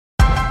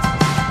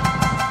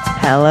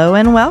Hello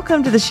and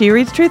welcome to the She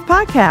Reads Truth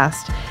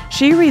podcast.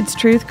 She Reads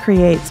Truth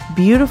creates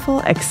beautiful,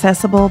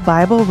 accessible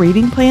Bible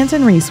reading plans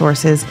and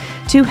resources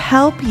to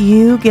help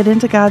you get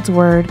into God's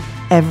Word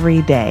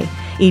every day.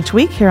 Each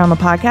week here on the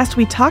podcast,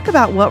 we talk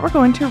about what we're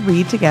going to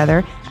read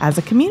together as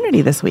a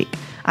community this week.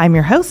 I'm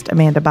your host,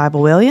 Amanda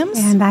Bible Williams.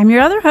 And I'm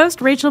your other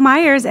host, Rachel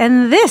Myers,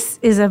 and this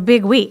is a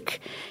big week.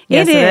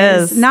 Yes, it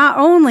is. Not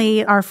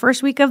only our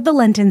first week of the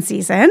Lenten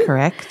season.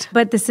 Correct.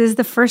 But this is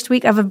the first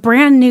week of a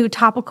brand new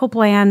topical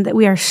plan that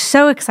we are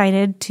so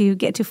excited to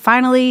get to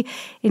finally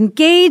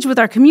engage with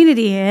our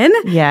community in.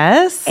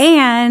 Yes.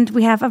 And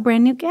we have a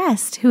brand new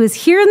guest who is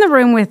here in the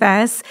room with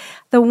us,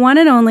 the one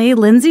and only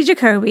Lindsey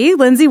Jacobi.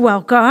 Lindsey,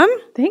 welcome.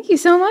 Thank you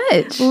so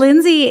much.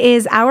 Lindsey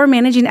is our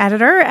managing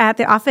editor at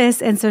the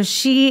office, and so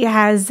she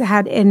has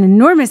had an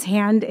enormous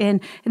hand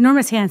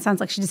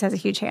sounds like she just has a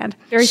huge hand.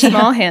 Very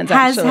small hands,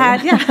 actually.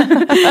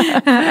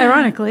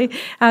 Ironically,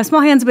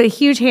 small hands, but a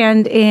huge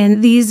hand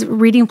in these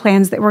reading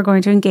plans that we're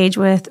going to engage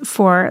with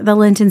for the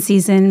Lenten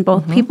season,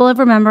 both People of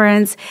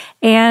Remembrance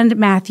and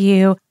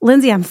Matthew.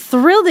 Lindsey, I'm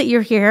thrilled that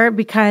you're here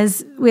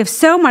because we have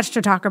so much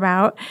to talk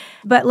about,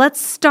 but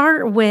let's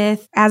start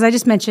with, as I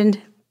just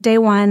mentioned, day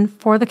one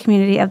for the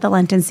community of the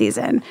Lenten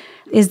season.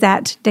 Is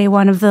that day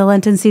one of the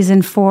Lenten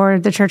season for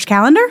the church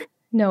calendar?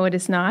 No, it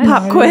is not.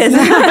 Pop quiz.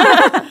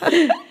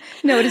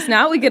 No, it is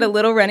not. We get a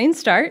little running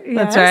start.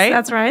 That's right.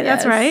 That's right.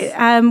 Yes. That's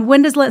right.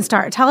 When does Lent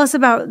start? Tell us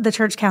about the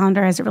church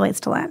calendar as it relates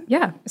to Lent.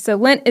 Yeah. So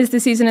Lent is the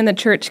season in the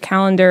church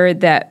calendar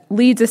that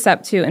leads us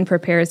up to and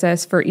prepares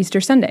us for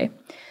Easter Sunday.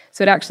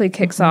 So it actually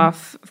kicks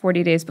off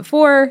 40 days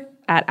before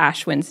at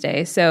Ash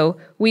Wednesday. So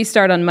we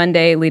start on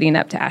Monday leading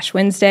up to Ash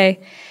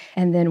Wednesday,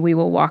 and then we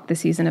will walk the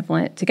season of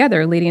Lent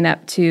together leading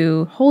up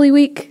to Holy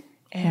Week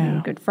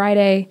and Good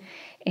Friday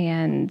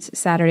and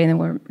Saturday, and then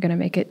we're going to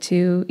make it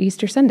to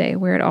Easter Sunday,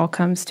 where it all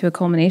comes to a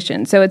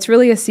culmination. So it's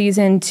really a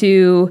season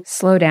to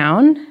slow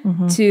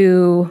down,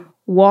 to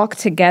walk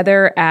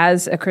together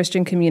as a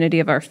Christian community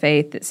of our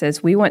faith that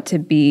says we want to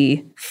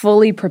be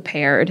fully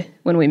prepared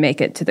when we make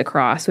it to the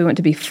cross. We want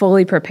to be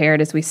fully prepared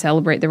as we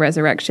celebrate the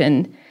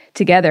resurrection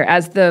together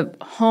as the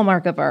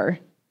hallmark of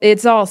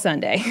it's all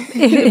Sunday.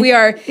 We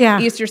are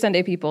Easter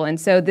Sunday people.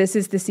 And so this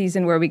is the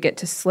season where we get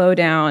to slow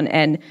down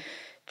and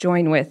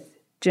join with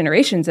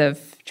generations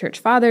of church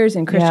fathers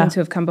and Christians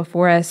who have come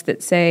before us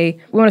that say,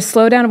 we want to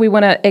slow down and we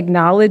want to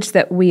acknowledge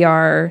that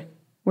we're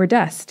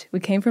dust. We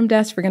came from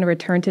dust. We're going to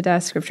return to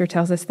dust. Scripture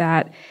tells us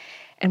that.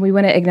 And we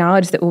want to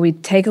acknowledge that when we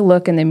take a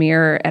look in the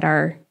mirror at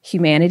our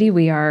humanity,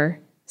 we are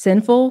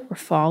sinful, we're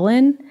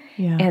fallen,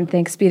 and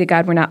thanks be to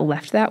God, we're not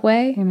left that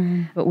way.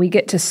 Amen. But we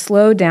get to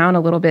slow down a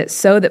little bit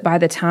so that by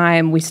the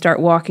time we start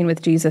walking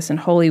with Jesus in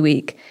Holy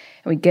Week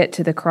and we get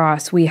to the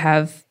cross, we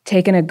have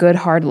taken a good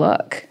hard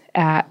look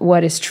at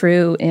what is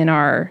true in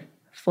our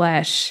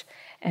flesh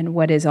and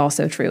what is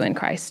also true in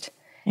Christ.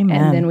 Amen.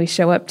 And then we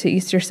show up to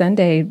Easter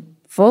Sunday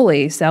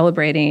fully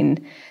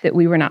celebrating that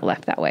we were not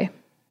left that way.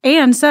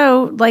 And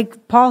so,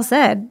 like Paul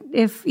said,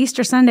 if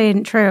Easter Sunday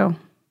isn't true,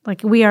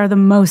 like we are the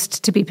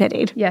most to be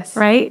pitied. Yes.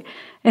 Right?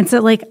 And so,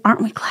 like,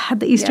 aren't we glad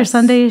that Easter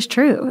Sunday is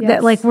true? Yes.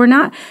 That, like, we're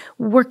not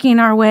working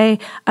our way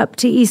up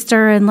to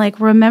Easter and, like,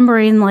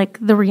 remembering, like,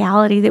 the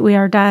reality that we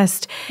are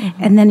dust,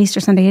 and then Easter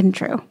Sunday isn't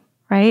true,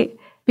 right?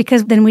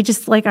 Because then we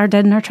just, like, are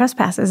dead in our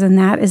trespasses, and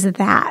that is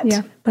that.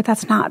 Yeah. But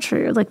that's not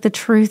true. Like, the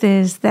truth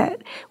is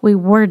that we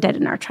were dead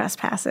in our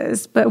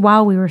trespasses, but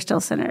while we were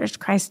still sinners,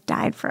 Christ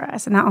died for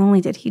us. And not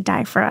only did he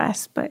die for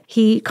us, but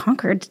he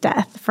conquered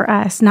death for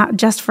us, not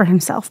just for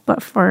himself,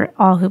 but for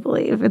all who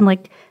believe. And,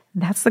 like,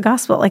 that's the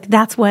gospel. Like,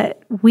 that's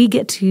what we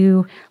get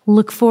to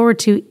look forward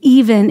to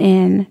even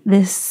in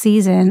this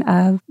season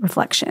of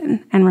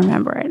reflection and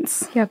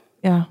remembrance. Yep.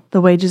 Yeah.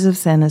 The wages of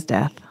sin is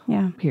death.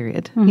 Yeah.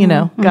 Period. You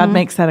know, God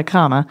makes that a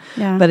comma,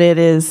 but it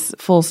is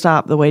full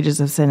stop. The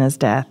wages of sin is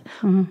death.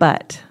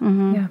 But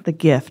the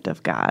gift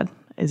of God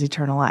is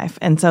eternal life.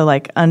 And so,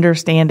 like,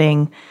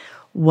 understanding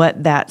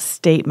what that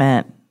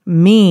statement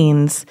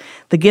means,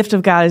 the gift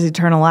of God is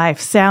eternal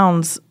life,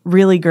 sounds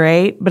really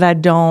great, but I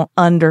don't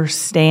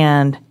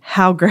understand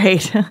how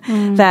great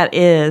that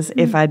is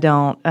if I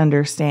don't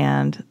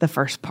understand the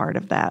first part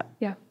of that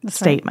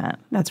statement.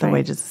 That's the right.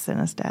 wages of sin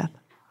is death.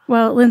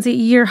 Well, Lindsey,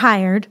 you're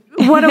hired.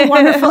 What a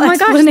wonderful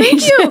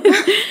explanation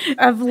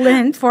of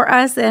Lent for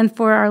us and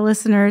for our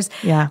listeners.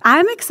 Yeah.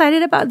 I'm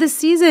excited about this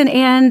season,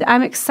 and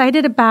I'm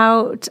excited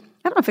about,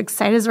 I don't know if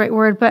excited is the right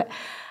word, but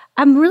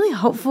I'm really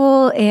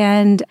hopeful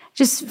and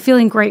just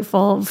feeling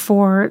grateful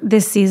for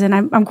this season.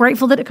 I'm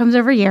grateful that it comes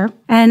every year,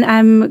 and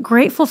I'm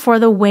grateful for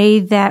the way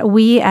that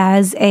we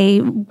as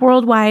a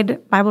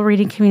worldwide Bible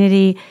reading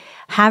community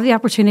have the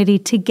opportunity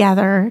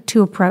together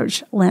to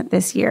approach Lent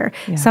this year.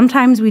 Yeah.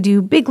 Sometimes we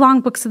do big, long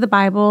books of the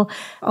Bible.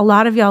 A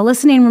lot of y'all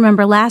listening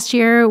remember last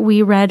year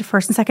we read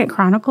 1st and 2nd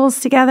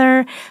Chronicles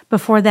together.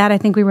 Before that, I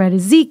think we read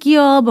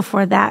Ezekiel.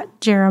 Before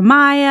that,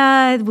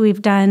 Jeremiah.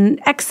 We've done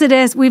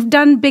Exodus. We've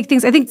done big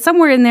things. I think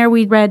somewhere in there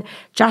we read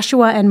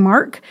Joshua and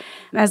Mark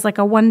as like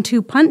a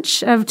 1-2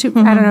 punch of two.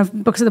 I don't know if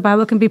books of the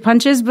Bible can be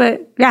punches,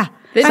 but yeah.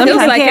 It feels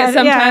like it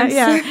sometimes.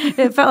 Yeah,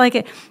 it felt like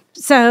it.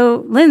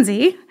 So,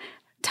 Lindsey,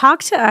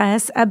 talk to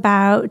us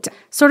about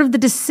sort of the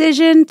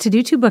decision to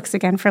do 2 books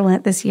again for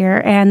Lent this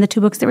year and the 2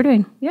 books that we're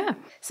doing. Yeah.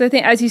 So I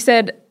think, as you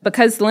said,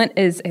 because Lent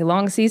is a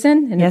long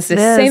season and it's the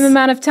same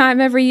amount of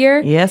time every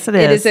year. Yes, it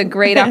is. It is a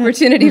great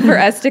opportunity for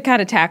us to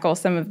kind of tackle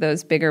some of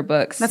those bigger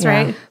books. That's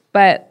right.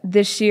 But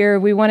this year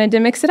we wanted to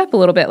mix it up a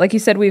little bit. Like you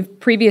said, we've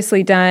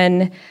previously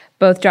done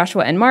both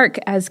Joshua and Mark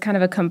as kind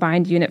of a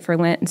combined unit for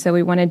Lent. And so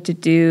we wanted to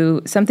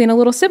do something a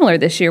little similar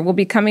this year. We'll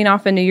be coming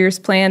off a New Year's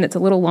plan that's a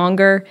little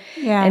longer.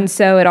 Yeah. And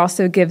so it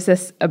also gives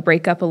us a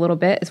break up a little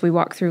bit as we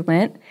walk through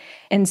Lent.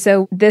 And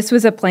so this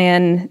was a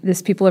plan,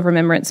 this People of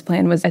Remembrance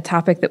plan was a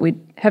topic that we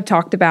have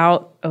talked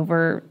about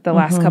over the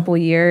last couple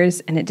of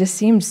years. And it just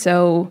seemed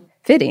so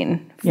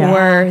fitting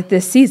for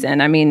this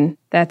season. I mean,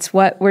 that's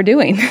what we're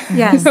doing.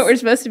 Yes. What we're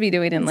supposed to be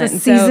doing in Lent.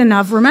 It's a season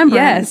of remembrance.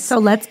 Yes. So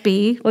let's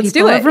do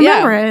People it. of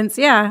Remembrance.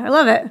 Yeah, I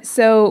love it.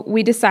 So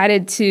we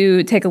decided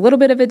to take a little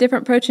bit of a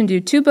different approach and do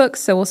 2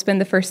 books. So we'll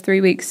spend the first 3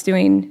 weeks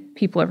doing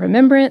People of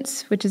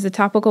Remembrance, which is a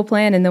topical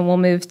plan, and then we'll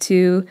move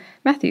to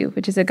Matthew,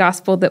 which is a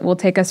gospel that will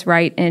take us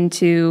right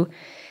into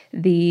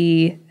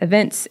the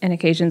events and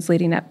occasions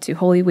leading up to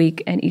Holy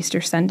Week and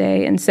Easter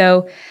Sunday. And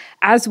so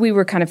as we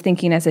were kind of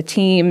thinking as a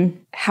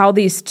team how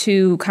these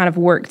 2 kind of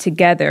work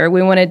together,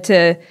 we wanted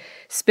to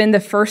spend the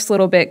first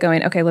little bit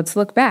going, okay, let's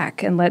look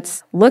back and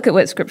let's look at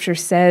what Scripture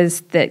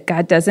says that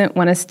God doesn't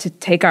want us to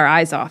take our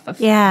eyes off of.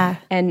 Yeah.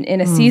 And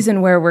in a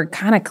season where we're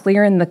kind of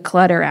clearing the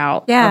clutter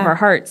out of our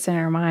hearts and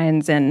our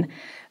minds and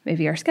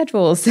maybe our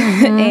schedules.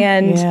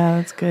 And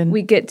that's good.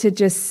 We get to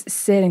just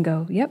sit and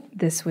go, yep,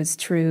 this was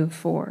true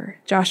for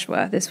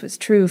Joshua. This was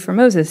true for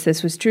Moses.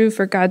 This was true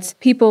for God's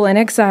people in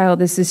exile.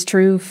 This is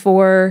true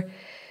for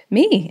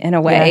me in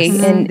a way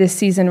in this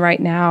season right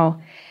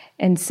now.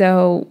 And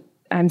so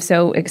I'm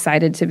so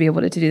excited to be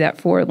able to do that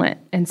for Lent.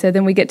 And so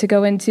then we get to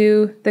go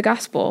into the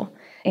gospel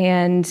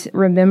and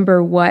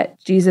remember what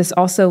Jesus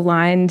also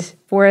lined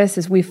for us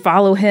as we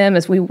follow him,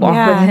 as we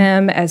walk with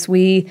him, as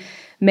we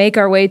make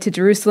our way to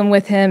Jerusalem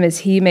with him, as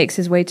he makes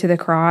his way to the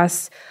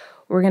cross.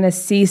 We're going to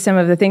see some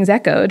of the things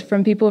echoed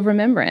from People of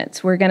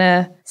Remembrance. We're going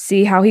to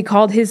see how he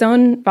called his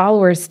own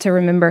followers to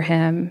remember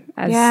him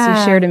as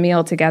he shared a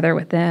meal together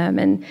with them.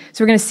 And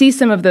so we're going to see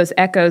some of those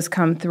echoes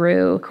come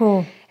through.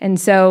 Cool. And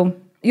so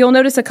you'll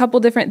notice a couple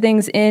different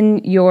things in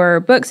your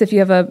books. If you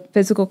have a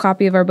physical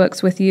copy of our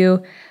books with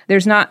you,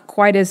 there's not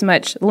quite as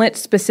much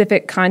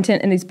Lent-specific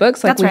content in these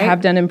books like we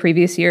have done in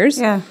previous years.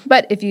 Yeah.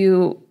 But if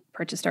you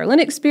purchased our Lent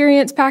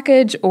Experience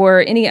package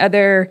or any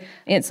other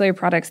ancillary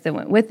products that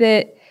went with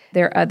it,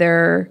 there are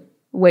other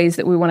ways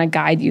that we want to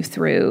guide you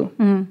through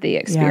the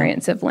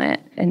experience of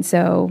Lent. And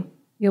so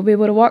you'll be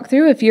able to walk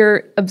through. If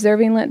you're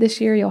observing Lent this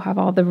year, you'll have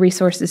all the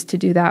resources to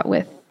do that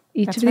with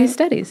each of these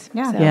studies.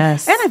 Yeah. So.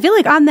 Yes. And I feel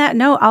like on that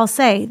note, I'll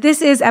say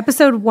this is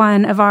episode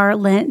 1 of our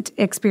Lent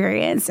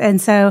experience.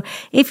 And so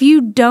if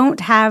you don't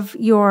have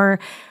your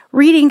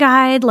reading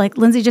guide, like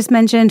Lindsey just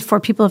mentioned, for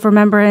People of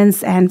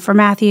Remembrance and for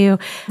Matthew,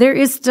 there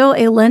is still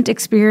a Lent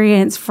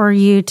experience for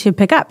you to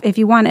pick up if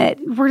you want it.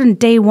 We're in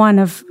day 1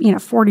 of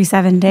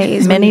 47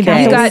 days, many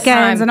days,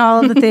 weekends, and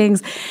all of the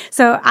things.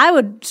 So I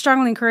would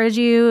strongly encourage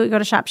you go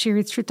to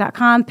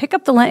shopshereadstruth.com, pick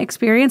up the Lent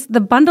experience.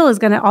 The bundle is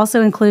going to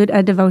also include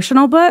a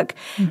devotional book.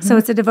 So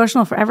it's a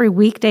devotional for every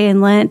weekday in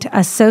Lent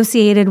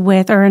associated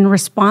with or in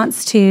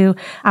response to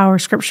our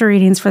scripture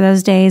readings for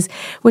those days,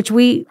 which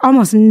we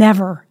almost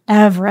never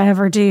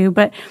ever do.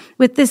 But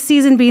with this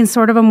season being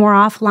sort of a more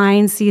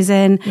offline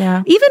season,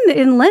 even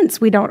in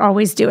Lent, we don't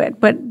always do it.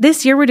 But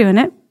this year we're doing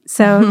it.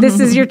 So this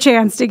is your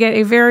chance to get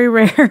a very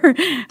rare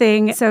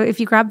thing. So if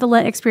you grab the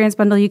Lent Experience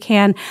Bundle, you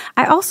can.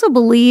 I also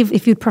believe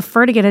if you'd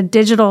prefer to get a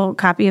digital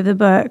copy of the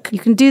book, you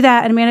can do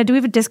that. And Amanda, do we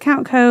have a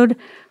discount code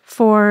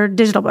for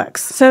digital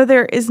books? So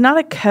there is not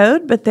a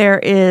code, but there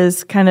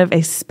is kind of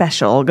a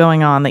special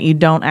going on that you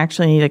don't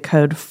actually need a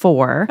code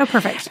for. Oh,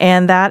 perfect.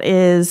 And that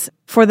is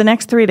for the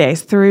next 3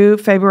 days through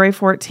February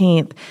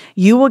 14th,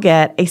 you will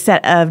get a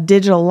set of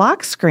digital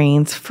lock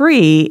screens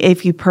free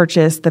if you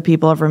purchase the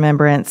People of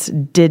Remembrance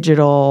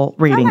digital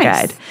reading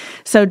guide.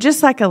 So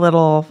just like a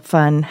little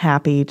fun,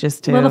 happy,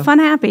 just to... Little fun,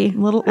 happy.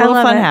 Little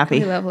fun, happy.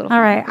 We love little All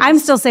right. I'm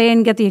still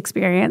saying get the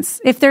experience.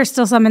 If there's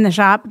still some in the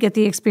shop, get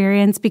the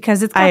experience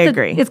because it's got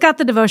it's got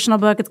the devotional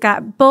book. It's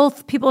got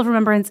both People of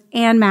Remembrance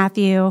and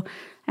Matthew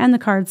and the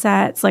card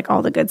sets, like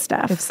all the good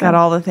stuff. It's got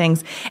all the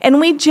things. And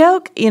we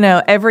joke,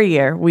 every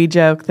year we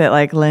joke that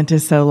like Lent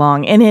is so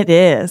long. And it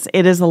is.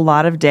 It is a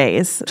lot of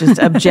days, just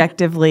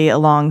objectively a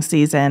long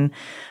season.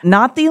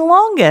 Not the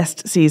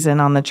longest season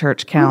on the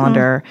church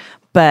calendar,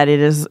 but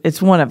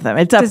it's one of them.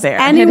 It's up there.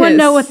 Does anyone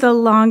know what the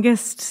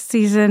longest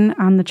season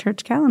on the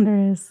church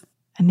calendar is?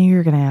 I knew you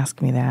were going to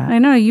ask me that. I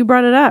know. You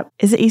brought it up.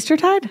 Is it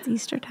Eastertide? It's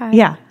Eastertide.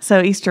 Yeah.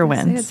 So Easter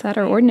wins. It's at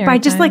our ordinary by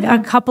just time, like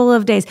a couple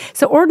of days.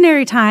 So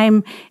ordinary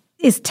time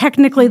is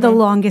technically the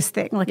longest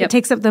thing. Like it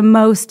takes up the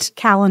most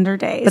calendar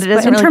days. But it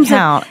doesn't really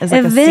count as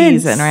like a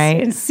season,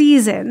 right? And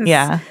seasons.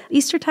 Yeah.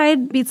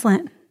 Eastertide beats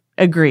Lent.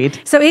 Agreed.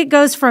 So it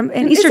goes from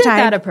an Eastertide. Isn't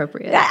that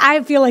appropriate?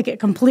 I feel like it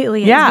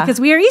completely is because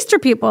we are Easter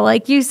people,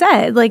 like you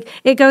said. Like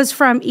it goes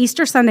from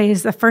Easter Sunday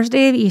is the first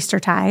day of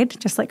Eastertide,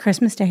 just like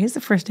Christmas Day is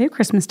the first day of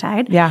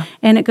Christmastide. Yeah.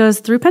 And it goes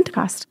through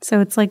Pentecost.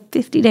 So it's like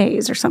 50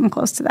 days or something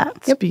close to that.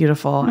 It's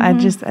beautiful.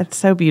 It's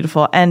so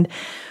beautiful. And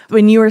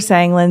when you were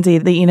saying, Lindsey,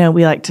 that,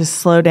 we like to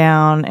slow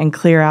down and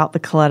clear out the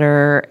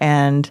clutter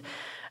and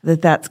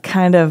that's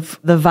kind of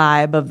the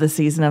vibe of the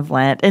season of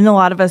Lent. And a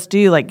lot of us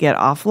do like get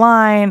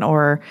offline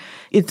or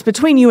it's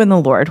between you and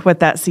the Lord what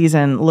that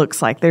season looks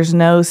like. There's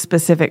no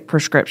specific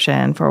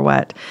prescription for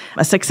what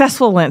a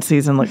successful Lent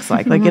season looks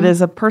like. Like it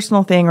is a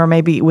personal thing or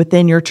maybe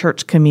within your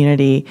church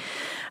community.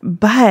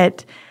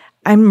 But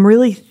I'm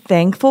really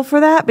thankful for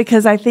that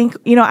because I think,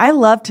 I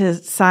love to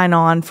sign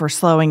on for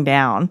slowing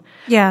down.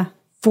 Yeah.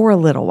 For a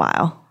little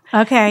while.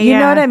 Okay. You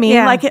know what I mean?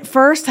 Yeah. Like at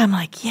first I'm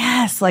like,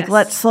 yes,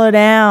 let's slow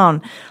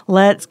down.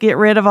 Let's get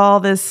rid of all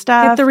this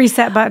stuff. Hit the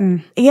reset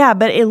button. Yeah.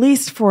 But at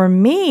least for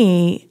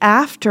me,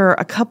 after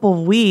a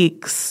couple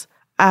weeks,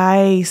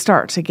 I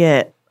start to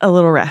get a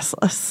little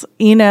restless,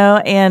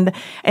 and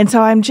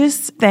so I'm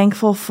just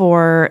thankful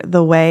for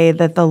the way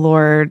that the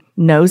Lord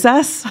knows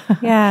us.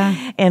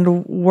 Yeah.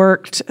 And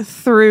worked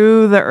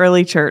through the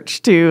early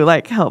church to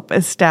help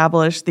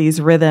establish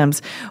these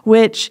rhythms,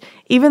 which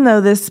even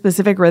though this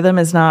specific rhythm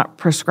is not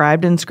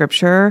prescribed in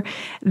Scripture,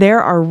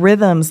 there are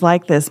rhythms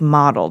like this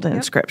modeled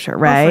in Scripture,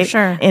 right? Oh, for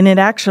sure. And it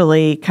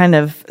actually kind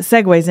of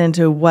segues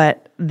into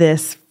what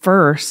this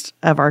first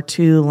of our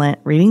 2 Lent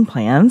reading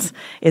plans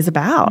is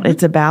about.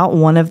 It's about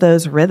one of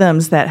those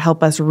rhythms that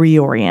help us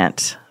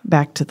reorient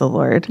back to the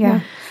Lord.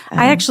 Yeah.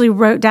 I actually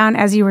wrote down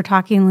as you were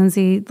talking,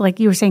 Lindsey, like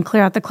you were saying,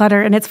 clear out the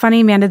clutter. And it's funny,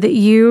 Amanda, that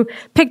you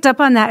picked up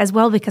on that as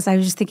well, because I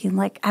was just thinking,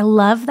 I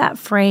love that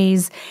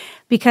phrase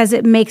because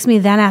it makes me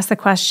then ask the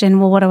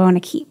question, well, what do I want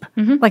to keep?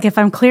 Like if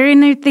I'm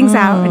clearing things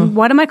out, and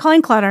what am I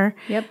calling clutter?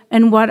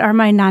 And what are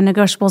my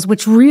non-negotiables?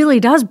 Which really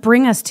does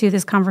bring us to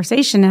this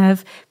conversation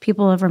of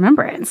people of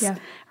remembrance,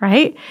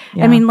 right?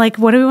 Yeah. I mean, what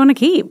do we want to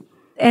keep?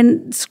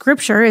 And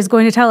Scripture is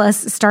going to tell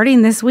us,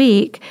 starting this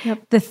week,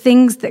 the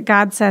things that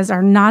God says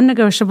are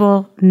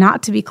non-negotiable,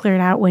 not to be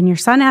cleared out. When your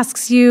son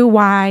asks you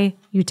why,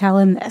 you tell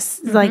him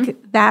this.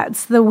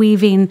 That's the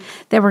weaving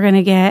that we're going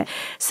to get.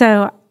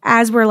 So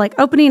as we're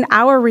opening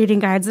our reading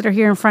guides that are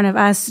here in front of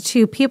us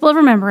to people of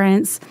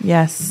remembrance,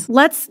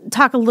 let's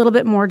talk a little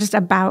bit more just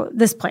about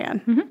this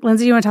plan.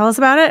 Lindsey, you want to tell us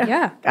about it?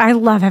 Yeah. I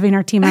love having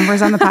our team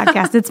members on the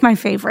podcast. It's my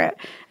favorite.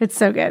 It's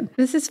so good.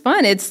 This is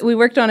fun. We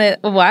worked on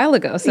it a while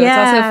ago, so it's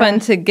also fun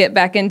to get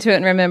back into it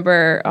and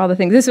remember all the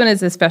things. This one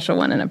is a special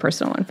one and a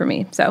personal one for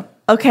me. So,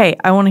 okay,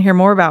 I want to hear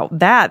more about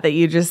that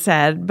you just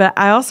said, but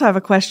I also have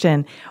a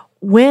question.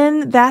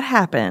 When that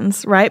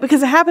happens, right?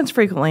 Because it happens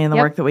frequently in the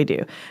work that we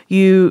do.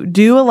 You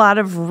do a lot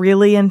of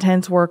really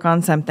intense work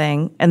on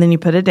something and then you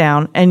put it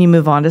down and you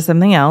move on to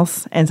something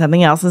else and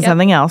something else and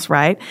something else,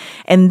 right?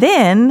 And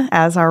then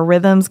as our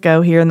rhythms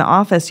go here in the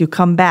office, you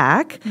come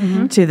back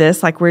to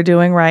this like we're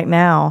doing right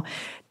now.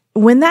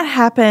 When that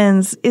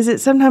happens, is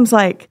it sometimes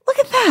look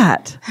at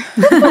that?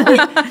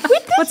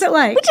 What's it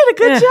like? We did a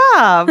good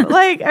job.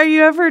 Are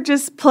you ever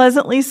just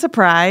pleasantly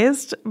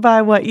surprised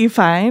by what you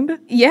find?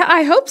 Yeah,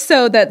 I hope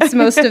so. That's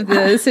most of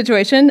the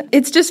situation.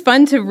 It's just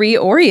fun to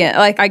reorient.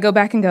 I go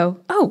back and go,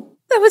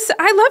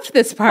 I loved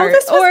this part. Oh,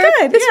 this was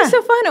good. This was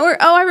so fun.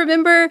 Or, I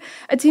remember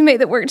a teammate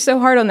that worked so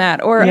hard on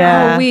that. Or,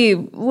 we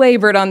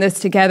labored on this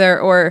together.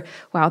 Or,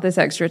 wow, this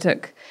extra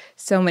took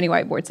so many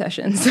whiteboard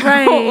sessions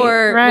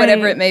or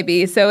whatever it may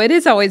be. So it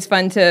is always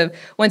fun to,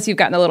 once you've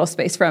gotten a little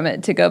space from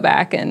it, to go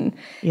back and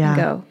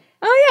go,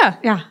 oh, yeah.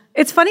 Yeah.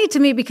 It's funny to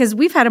me because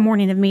we've had a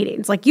morning of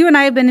meetings. You and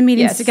I have been in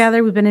meetings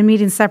together. We've been in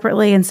meetings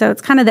separately. And so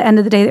it's kind of the end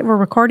of the day that we're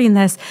recording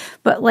this.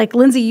 But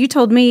Lindsey, you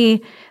told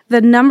me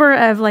the number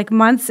of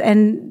months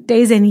and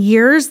days and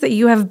years that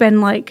you have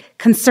been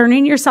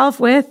concerning yourself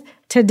with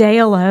today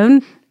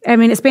alone. I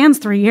mean, it spans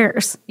 3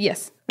 years.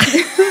 Yes.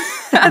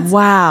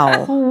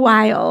 Wow.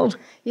 Wild.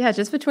 Yeah,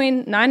 just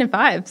between 9 and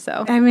 5.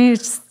 So I mean,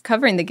 it's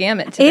covering the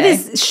gamut today. It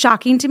is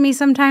shocking to me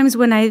sometimes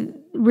when I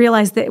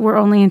realize that we're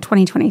only in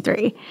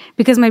 2023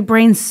 because my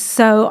brain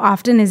so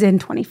often is in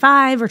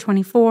 25 or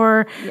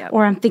 24,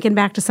 or I'm thinking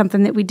back to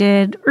something that we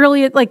did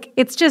earlier.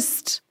 It's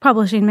just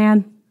publishing,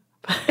 man.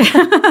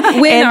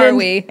 When are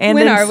we? And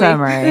when in are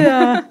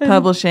summary,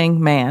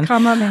 publishing, man.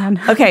 Comma, man.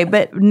 Okay,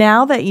 but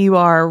now that you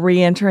are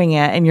re-entering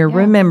it and you're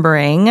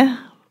remembering,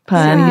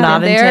 pun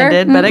not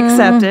intended, but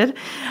accepted,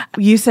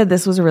 you said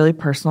this was a really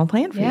personal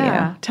plan for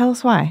you. Tell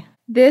us why.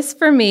 This,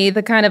 for me,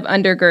 the kind of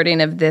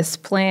undergirding of this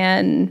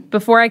plan,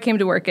 before I came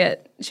to work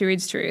at She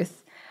Reads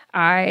Truth,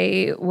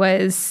 I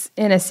was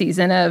in a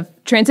season of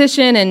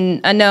transition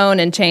and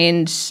unknown and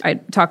change. I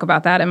talk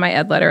about that in my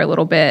ed letter a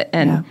little bit.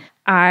 And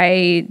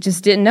I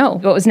just didn't know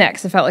what was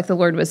next. I felt like the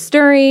Lord was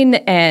stirring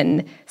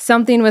and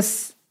something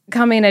was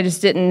coming. I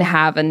just didn't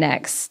have a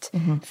next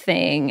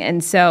thing.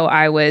 And so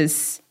I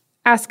was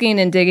asking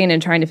and digging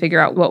and trying to figure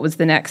out what was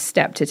the next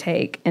step to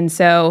take. And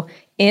so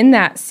in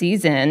that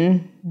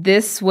season,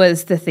 this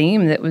was the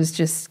theme that was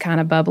just kind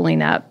of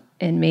bubbling up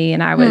in me.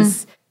 And I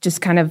was just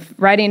kind of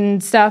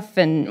writing stuff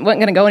and wasn't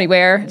going to go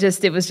anywhere.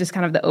 It was just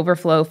kind of the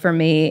overflow for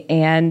me,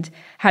 and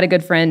had a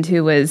good friend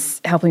who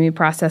was helping me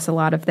process a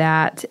lot of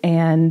that.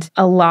 And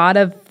a lot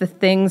of the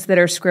things that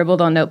are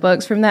scribbled on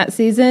notebooks from that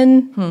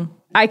season,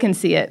 I can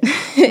see it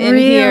in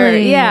here.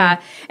 Yeah.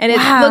 And it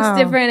looks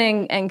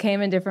different and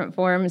came in different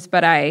forms,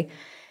 but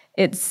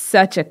it's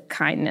such a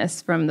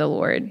kindness from the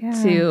Lord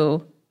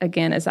to,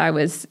 again, as I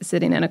was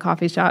sitting in a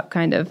coffee shop,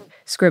 kind of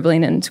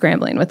scribbling and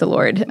scrambling with the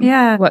Lord.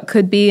 Yeah. What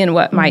could be and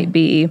what might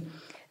be.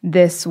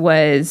 This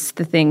was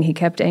the thing he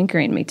kept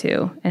anchoring me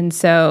to. And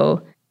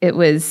so it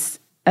was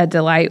a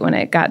delight when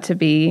it got to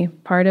be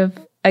part of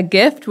a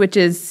gift, which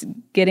is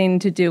getting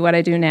to do what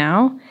I do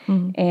now,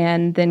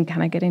 and then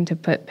kind of getting to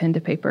put pen to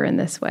paper in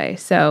this way.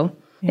 So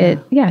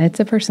it's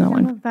a personal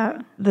one. I love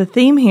that. The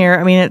theme here,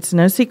 I mean, it's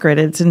no secret.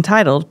 It's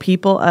entitled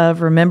People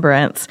of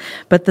Remembrance,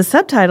 but the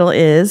subtitle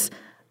is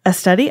a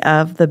study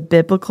of the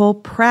biblical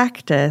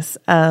practice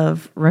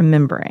of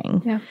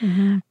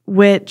remembering,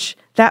 which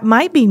that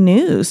might be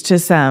news to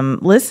some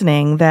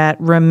listening, that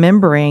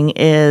remembering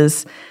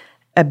is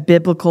a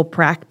biblical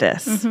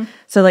practice.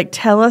 So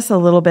tell us a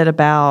little bit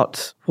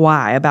about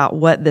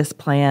what this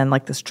plan,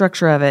 like the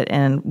structure of it,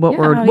 and what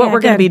we're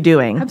going to be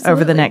doing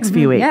over the next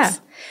few weeks. Yeah.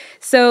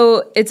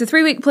 So it's a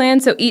 3-week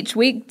plan. So each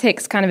week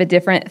takes kind of a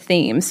different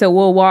theme. So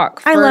we'll walk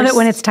first. I love it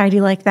when it's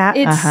tidy like that.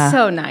 It's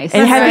so nice.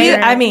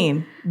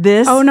 And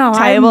this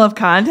table of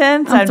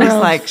contents, I'm just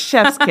like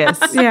chef's kiss.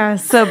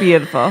 Yes. So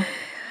beautiful.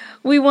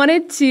 We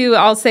wanted to,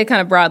 I'll say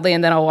kind of broadly,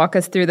 and then I'll walk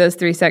us through those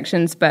 3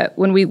 sections. But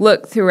when we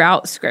look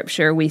throughout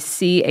Scripture, we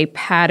see a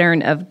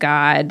pattern of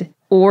God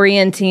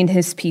orienting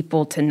his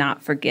people to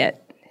not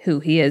forget who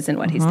he is and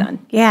what he's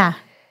done. Yeah.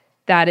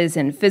 That is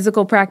in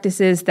physical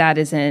practices, that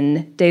is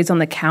in days on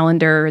the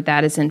calendar,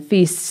 that is in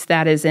feasts,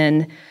 that is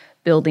in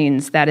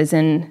buildings, that is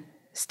in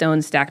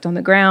stones stacked on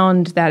the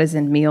ground, that is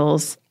in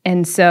meals.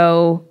 And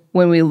so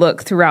when we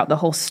look throughout the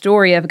whole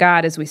story of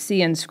God, as we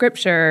see in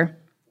Scripture,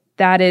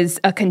 that is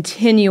a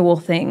continual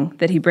thing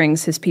that he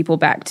brings his people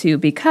back to,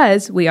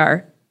 because we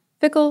are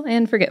fickle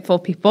and forgetful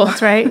people.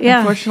 That's right. Yeah.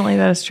 Unfortunately,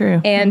 that is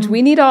true. And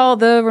we need all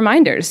the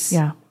reminders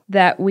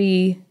that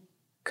we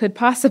could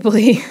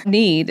possibly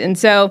need. And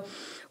so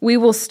we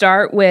will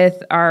start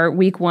with our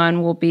week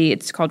 1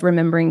 it's called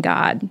Remembering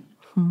God.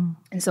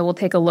 And so we'll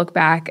take a look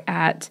back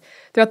at,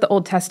 throughout the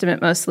Old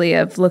Testament mostly,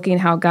 of looking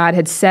how God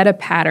had set a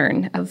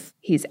pattern of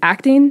he's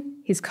acting,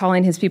 he's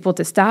calling his people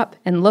to stop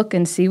and look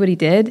and see what he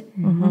did,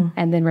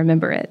 and then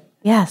remember it.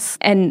 Yes.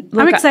 And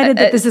I'm excited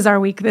that this is our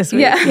week this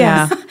week.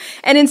 Yeah.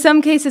 And in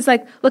some cases,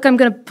 look, I'm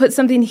going to put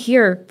something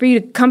here for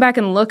you to come back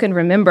and look and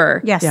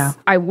remember. Yes. Yeah.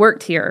 I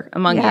worked here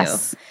among you.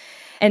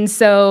 And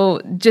so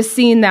just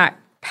seeing that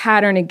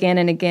pattern again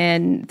and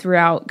again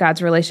throughout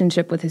God's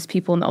relationship with his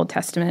people in the Old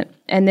Testament.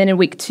 And then in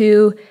week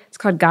 2, it's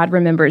called God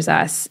Remembers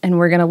Us. And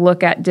we're going to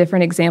look at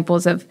different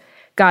examples of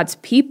God's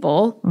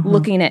people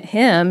looking at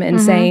him and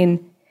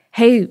saying,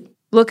 hey,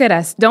 look at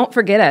us. Don't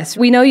forget us.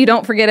 We know you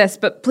don't forget us,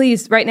 but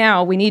please, right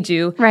now, we need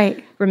you.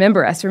 Right.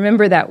 Remember us.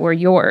 Remember that we're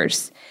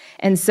yours.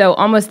 And so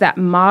almost that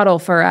model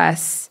for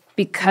us,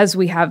 because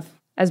we have,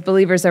 as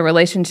believers, a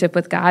relationship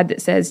with God that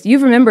says,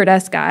 you've remembered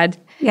us, God.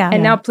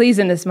 And now, please,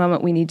 in this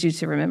moment, we need you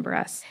to remember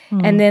us.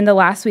 And then the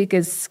last week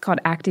is called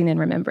Acting in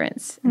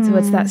Remembrance. And so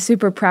it's that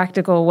super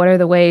practical, what are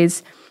the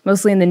ways,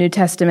 mostly in the New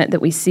Testament, that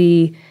we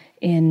see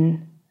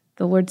in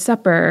the Lord's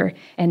Supper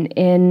and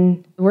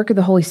in the work of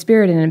the Holy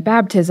Spirit and in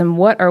baptism,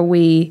 what are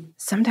we,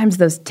 sometimes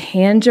those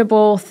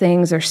tangible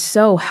things are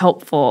so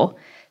helpful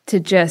to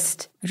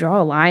just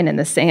draw a line in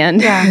the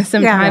sand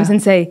sometimes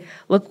and say,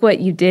 look what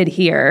you did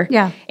here.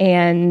 Yeah.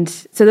 And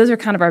so those are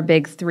kind of our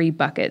big 3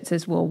 buckets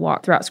as we'll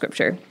walk throughout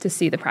Scripture to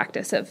see the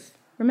practice of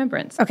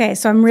remembrance. Okay,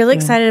 so I'm really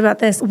excited about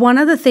this. One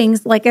of the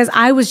things, as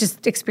I was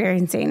just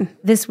experiencing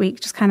this week,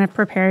 just kind of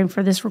preparing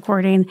for this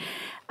recording,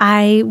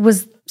 I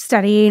was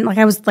studying,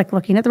 I was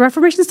looking at the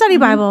Reformation Study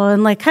Bible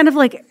and kind of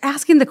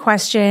asking the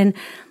question,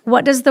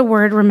 what does the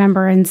word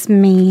remembrance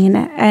mean?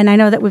 And I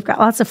know that we've got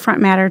lots of front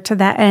matter to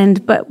that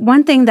end, but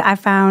one thing that I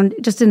found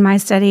just in my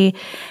study,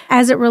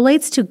 as it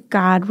relates to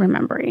God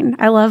remembering,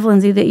 I love,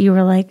 Lindsey, that you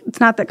were it's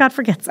not that God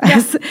forgets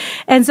us.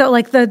 And so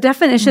the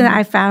definition that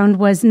I found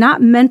was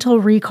not mental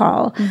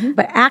recall,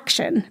 but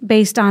action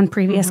based on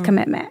previous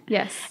commitment.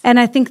 Yes. And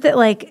I think that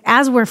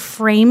as we're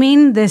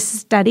framing this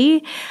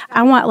study,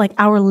 I want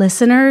our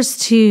listeners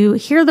to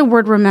hear the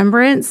word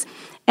remembrance.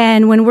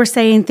 And when we're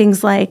saying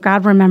things like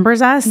God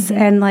remembers us,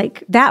 and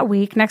that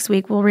week, next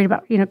week, we'll read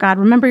about, God,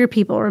 remember your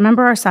people,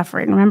 remember our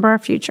suffering, remember our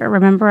future,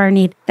 remember our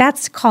need.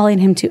 That's calling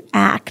him to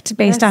act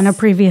based on a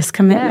previous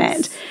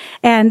commitment. Yes.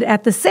 And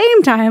at the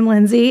same time,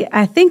 Lindsey,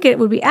 I think it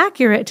would be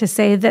accurate to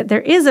say that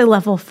there is a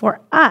level for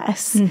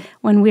us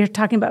when we're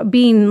talking about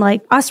being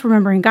us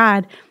remembering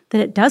God, that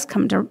it does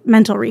come to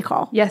mental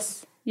recall.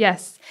 Yes.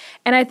 Yes.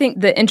 And I think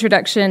the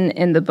introduction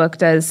in the book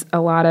does a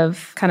lot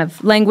of kind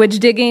of language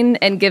digging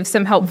and gives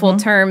some helpful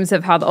terms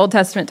of how the Old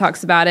Testament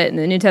talks about it. And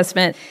the New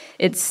Testament,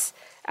 it's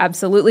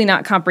absolutely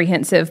not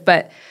comprehensive,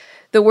 but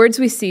the words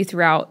we see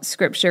throughout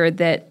Scripture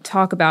that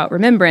talk about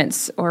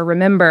remembrance or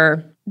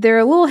remember they're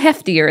a little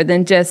heftier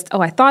than just,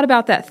 I thought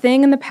about that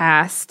thing in the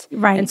past,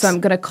 right? And so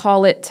I'm going to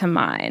call it to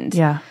mind.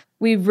 Yeah.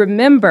 We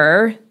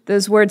remember,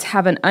 those words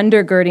have an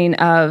undergirding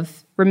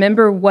of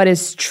remember what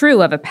is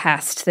true of a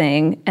past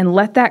thing and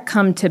let that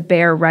come to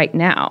bear right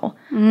now.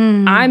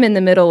 I'm in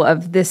the middle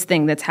of this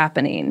thing that's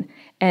happening.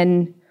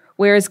 And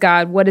where is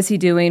God? What is he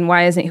doing?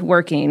 Why isn't he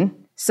working?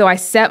 So I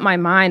set my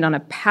mind on a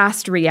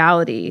past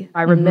reality.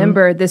 I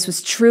remember this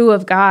was true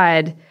of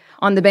God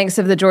on the banks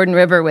of the Jordan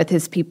River with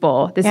his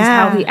people. This is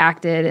how he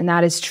acted, and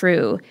that is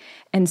true.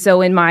 And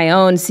so in my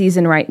own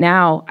season right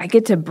now, I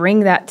get to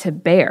bring that to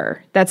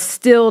bear. That's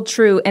still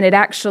true, and it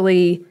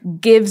actually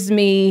gives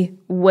me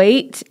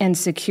weight and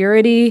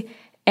security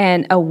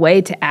and a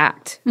way to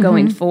act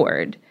going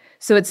forward.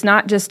 So it's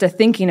not just a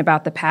thinking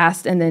about the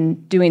past and then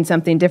doing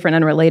something different,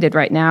 unrelated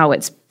right now.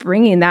 It's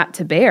bringing that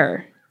to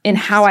bear in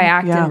how I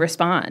act and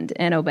respond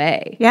and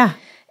obey. Yeah.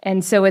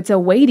 And so it's a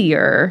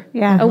weightier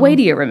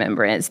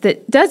remembrance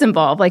that does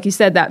involve, like you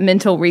said, that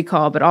mental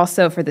recall, but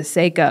also for the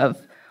sake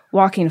of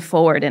walking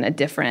forward in a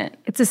different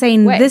It's a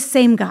saying, way. This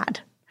same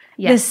God.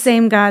 Yes. This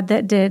same God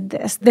that did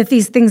this, that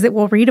these things that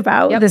we'll read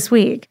about this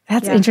week.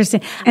 That's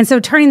interesting. And so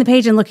turning the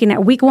page and looking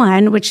at week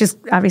 1, which is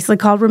obviously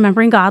called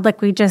Remembering God,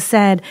 like we just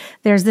said,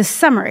 there's this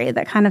summary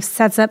that kind of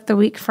sets up the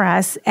week for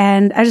us.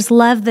 And I just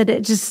love that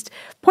it just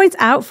points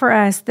out for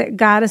us that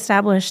God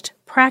established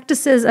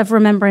practices of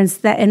remembrance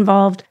that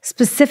involved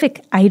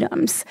specific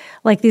items,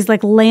 like these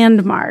like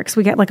landmarks.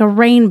 We get like a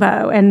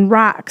rainbow and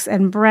rocks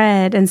and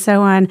bread and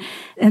so on,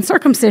 and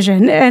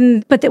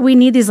circumcision. But that we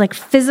need these like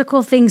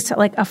physical things to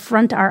like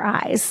affront our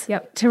eyes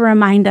to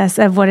remind us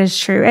of what is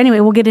true.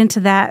 Anyway, we'll get into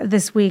that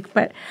this week,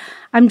 but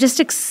I'm just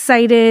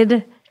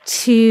excited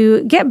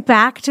to get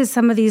back to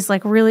some of these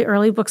like really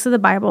early books of the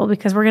Bible,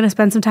 because we're going to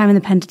spend some time in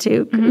the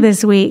Pentateuch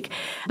this week,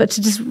 but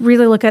to just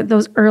really look at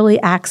those early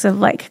acts of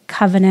like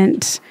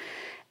covenant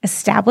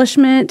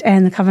establishment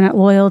and the covenant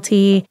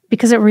loyalty,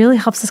 because it really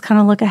helps us kind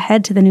of look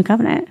ahead to the new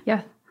covenant.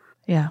 Yeah.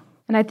 Yeah.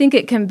 And I think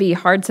it can be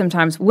hard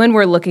sometimes when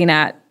we're looking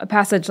at a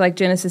passage like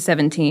Genesis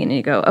 17 and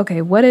you go,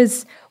 okay, what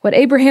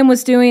Abraham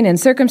was doing and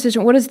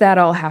circumcision, what does that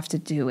all have to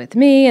do with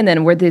me? And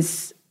then were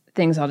these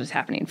things all just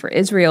happening for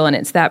Israel? And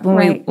it's that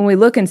when we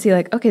look and see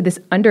like, okay, this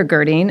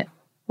undergirding,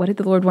 what did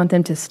the Lord want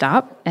them to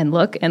stop and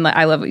look? And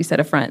I love what you said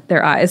up front,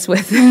 their eyes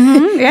with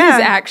his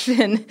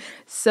action,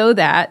 so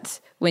that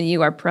when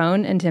you are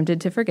prone and tempted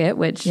to forget,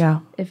 which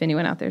if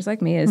anyone out there is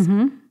like me, is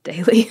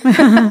daily,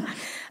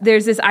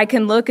 there's this, I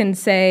can look and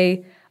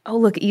say, oh,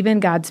 look,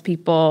 even God's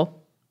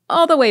people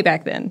all the way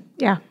back then,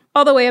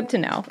 all the way up to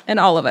now,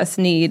 and all of us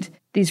need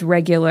these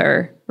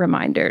regular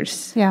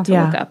reminders to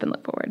look up and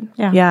look forward.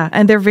 Yeah.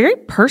 And they're very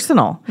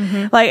personal.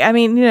 Like, I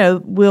mean,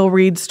 we'll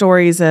read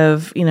stories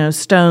of,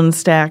 stones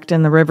stacked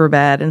in the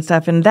riverbed and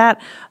stuff. And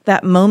that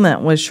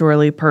moment was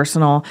surely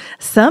personal.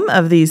 Some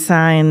of these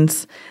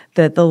signs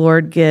that the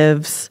Lord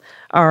gives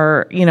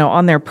are,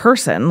 on their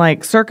person,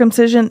 like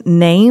circumcision,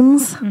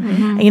 names,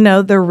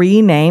 the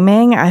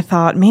renaming. I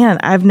thought, man,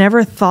 I've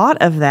never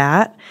thought of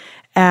that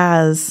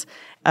as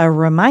a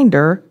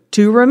reminder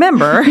to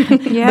remember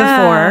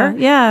before.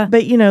 Yeah.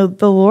 But,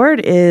 the Lord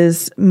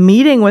is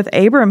meeting with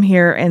Abram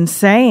here and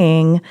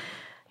saying,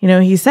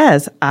 he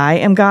says, I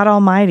am God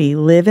Almighty,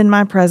 live in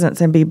my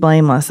presence and be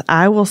blameless.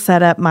 I will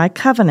set up my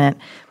covenant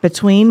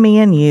between me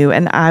and you,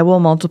 and I will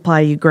multiply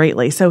you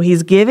greatly. So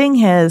he's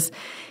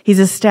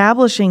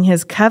establishing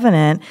his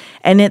covenant,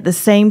 and at the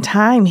same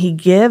time, he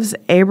gives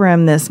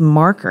Abram this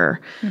marker.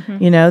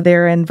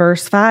 There in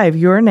verse 5,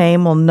 your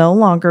name will no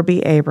longer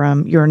be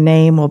Abram, your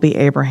name will be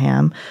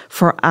Abraham,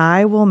 for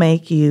I will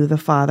make you the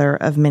father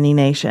of many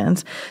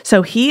nations.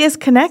 So he is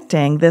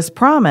connecting this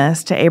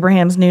promise to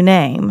Abraham's new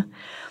name.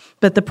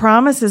 But the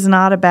promise is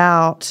not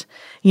about,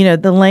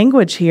 the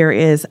language here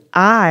is,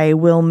 I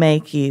will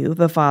make you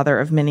the father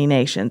of many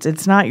nations.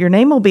 It's not, your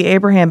name will be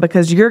Abraham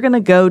because you're going to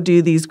go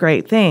do these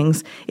great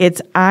things.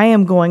 It's, I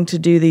am going to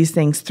do these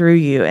things through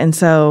you. And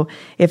so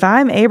if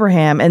I'm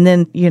Abraham, and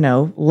then,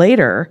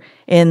 later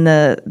in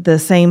the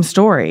same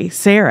story,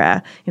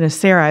 Sarah,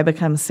 Sarai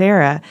becomes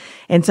Sarah.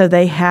 And so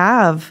they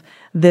have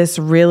this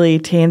really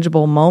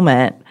tangible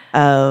moment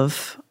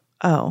of,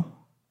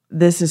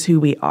 this is who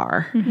we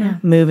are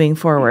moving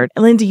forward.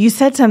 Lindsey, you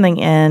said something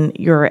in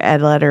your ed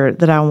letter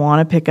that I want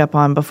to pick up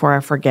on before I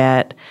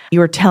forget. You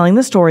were telling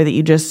the story that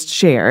you just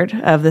shared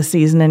of the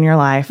season in your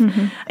life,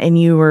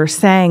 and you were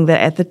saying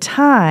that at the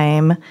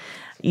time,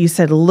 you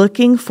said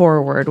looking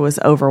forward was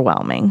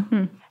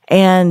overwhelming.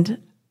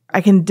 And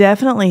I can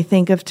definitely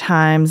think of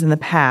times in the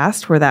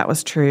past where that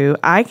was true.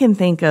 I can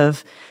think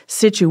of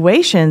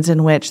situations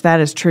in which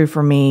that is true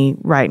for me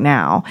right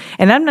now.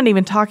 And I'm not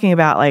even talking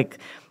about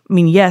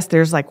yes,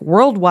 there's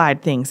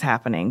worldwide things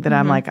happening that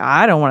I'm like,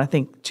 I don't want to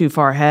think too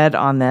far ahead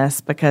on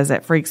this because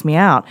it freaks me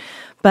out.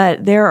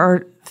 But there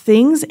are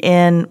things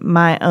in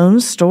my own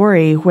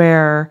story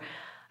where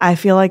I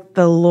feel like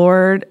the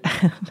Lord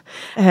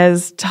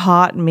has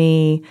taught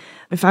me,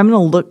 if I'm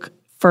going to look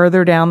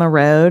further down the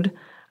road,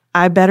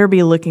 I better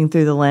be looking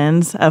through the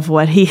lens of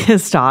what he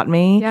has taught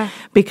me. Yeah.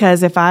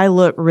 Because if I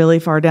look really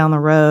far down the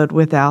road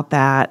without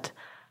that,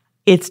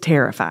 it's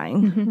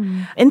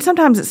terrifying. And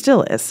sometimes it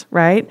still is,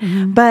 right?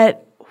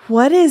 But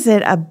what is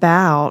it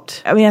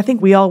about? I mean, I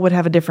think we all would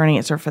have a different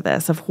answer for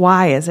this of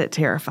why is it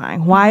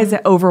terrifying? Why is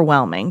it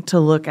overwhelming to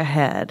look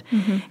ahead?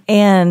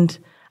 And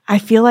I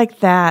feel like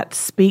that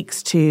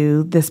speaks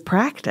to this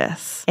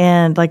practice.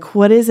 And like,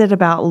 what is it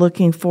about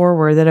looking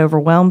forward that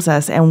overwhelms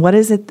us? And what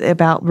is it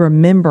about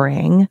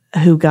remembering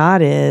who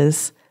God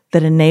is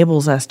that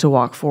enables us to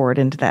walk forward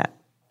into that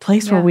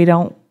place where we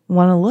don't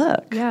want to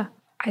look? Yeah.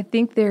 I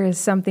think there is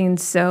something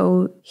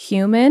so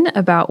human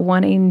about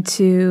wanting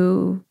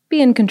to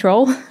be in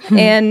control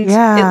and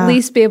at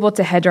least be able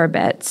to hedge our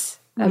bets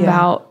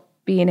about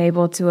being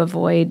able to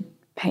avoid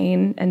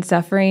pain and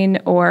suffering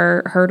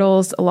or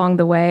hurdles along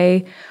the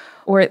way,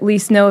 or at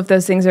least know if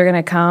those things are going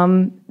to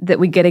come, that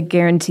we get a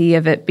guarantee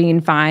of it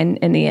being fine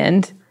in the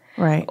end.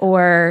 Right.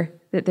 Or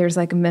that there's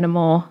like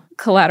minimal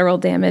collateral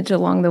damage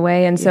along the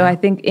way. And so I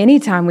think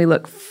anytime we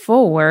look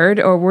forward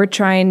or we're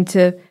trying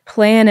to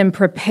plan and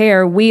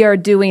prepare, we are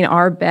doing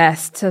our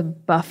best to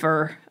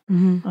buffer.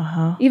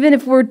 Even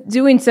if we're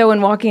doing so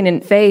and walking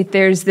in faith,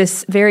 there's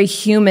this very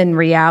human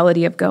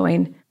reality of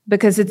going,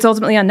 because it's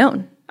ultimately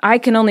unknown. I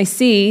can only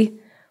see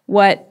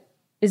what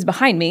is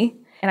behind me,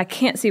 and I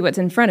can't see what's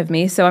in front of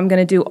me. So I'm going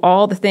to do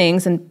all the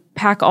things and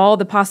pack all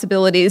the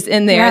possibilities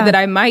in there that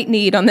I might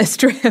need on this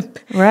trip.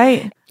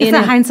 Right. It's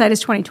that hindsight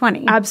is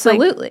 20/20.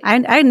 Absolutely.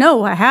 Like, I know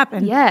what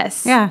happened.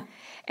 Yes. Yeah.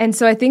 And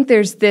so I think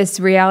there's this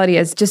reality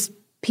as just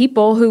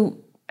people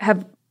who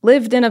have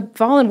lived in a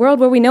fallen world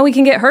where we know we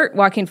can get hurt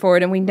walking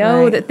forward, and we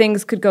know that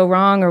things could go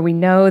wrong, or we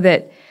know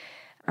that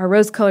our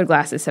rose-colored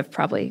glasses have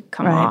probably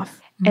come off.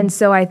 And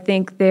so I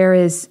think there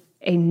is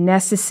a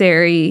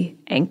necessary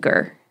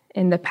anchor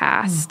in the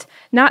past,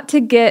 not to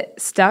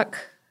get stuck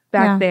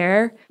back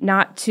there,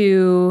 not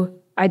to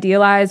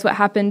idealize what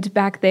happened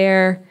back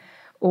there,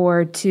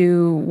 or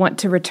to want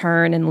to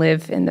return and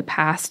live in the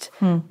past,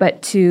 but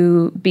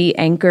to be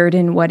anchored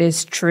in what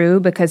is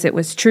true because it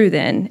was true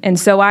then. And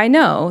so I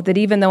know that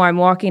even though I'm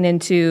walking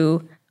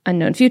into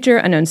unknown future,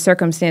 unknown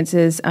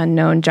circumstances,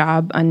 unknown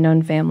job,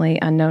 unknown family,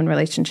 unknown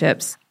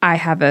relationships, I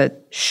have a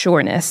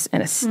sureness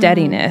and a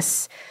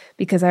steadiness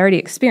because I already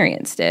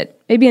experienced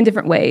it, maybe in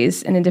different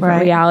ways and in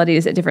different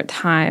realities at different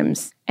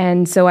times.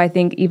 And so I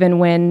think even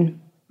when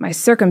my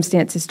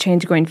circumstances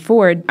change going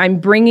forward, I'm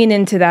bringing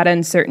into that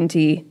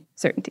uncertainty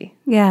certainty.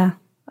 Yeah.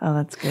 Oh,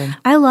 that's good.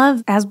 I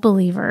love as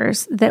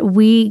believers that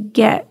we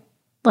get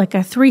like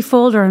a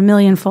threefold or a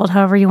millionfold,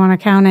 however you want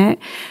to count it,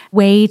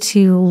 way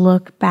to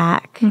look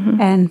back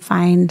and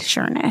find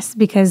sureness.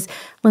 Because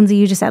Lindsey,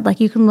 you just said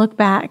like you can look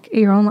back at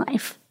your own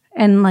life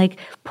and like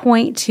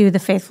point to the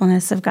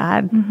faithfulness of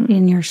God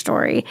in your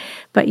story.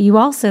 But you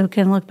also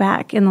can look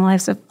back in the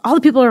lives of all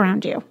the people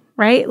around you.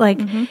 Right? Like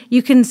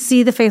you can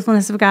see the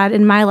faithfulness of God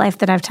in my life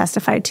that I've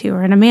testified to,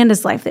 or in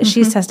Amanda's life that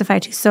she's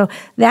testified to. So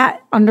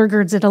that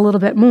undergirds it a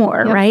little bit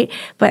more, right?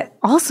 But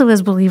also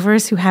as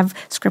believers who have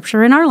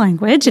scripture in our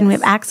language and we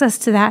have access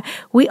to that,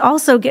 we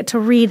also get to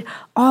read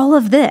all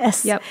of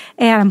this. And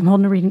I'm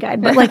holding a reading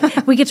guide, but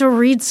like we get to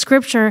read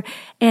scripture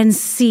and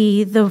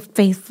see the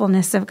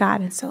faithfulness of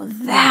God. And so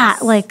that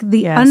like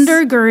the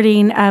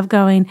undergirding of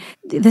going,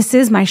 this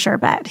is my sure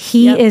bet.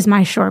 He is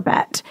my sure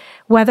bet.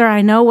 Whether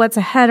I know what's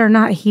ahead or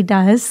not, he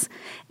does.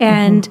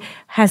 And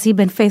has he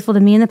been faithful to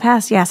me in the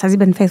past? Yes. Has he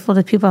been faithful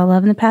to people I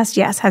love in the past?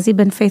 Yes. Has he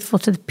been faithful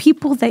to the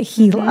people that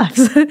he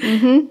loves?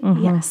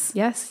 Yes.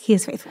 Yes. He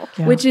is faithful.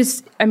 Yeah. Which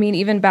is, I mean,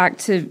 even back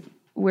to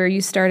where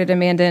you started,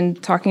 Amanda, and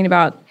talking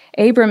about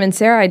Abram and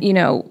Sarah, you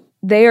know,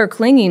 they are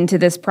clinging to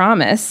this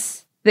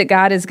promise that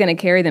God is going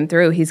to carry them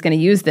through. He's going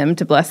to use them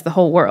to bless the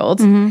whole world.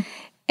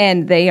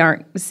 And they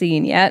aren't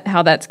seeing yet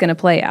how that's going to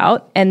play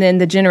out. And then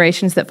the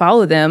generations that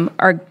follow them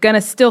are going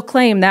to still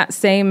claim that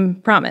same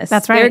promise.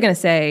 That's right. They're going to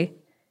say,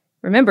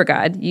 remember,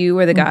 God, you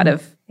were the God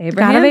of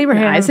Abraham,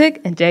 and Isaac,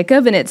 and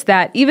Jacob. And it's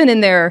that even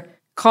in their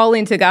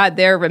calling to God,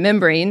 they're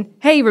remembering,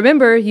 hey,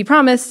 remember, you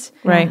promised.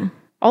 Right.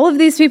 All of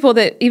these people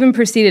that even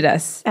preceded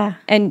us.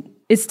 And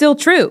it's still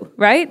true,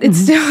 right? It's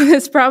still,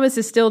 this promise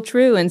is still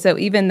true. And so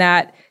even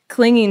that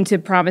clinging to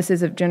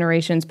promises of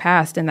generations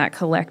past and that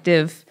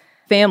collective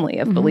family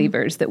of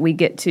believers that we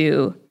get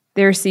to,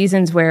 there are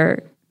seasons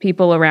where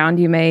people around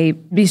you may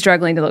be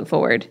struggling to look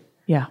forward.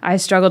 Yeah. I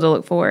struggle to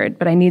look forward,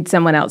 but I need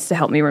someone else to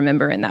help me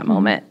remember in that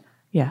moment.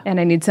 Yeah. And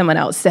I need someone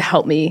else to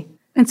help me.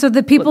 And so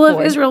the people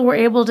of Israel were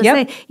able to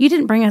say, you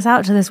didn't bring us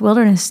out to this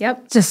wilderness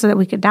just so that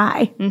we could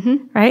die,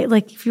 right?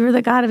 Like if you were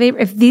the God of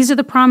Abraham, if these are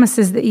the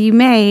promises that you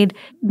made,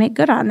 make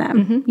good on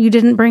them. You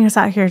didn't bring us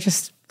out here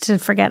just to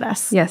forget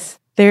us. Yes.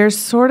 There's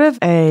sort of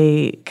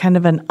a kind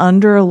of an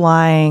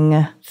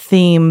underlying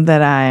theme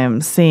that I'm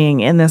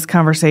seeing in this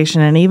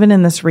conversation and even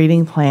in this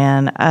reading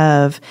plan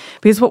of,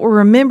 because what we're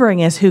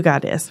remembering is who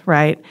God is,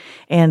 right?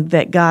 And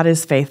that God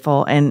is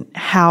faithful and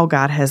how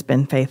God has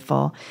been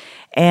faithful.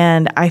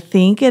 And I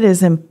think it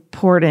is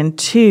important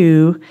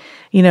too,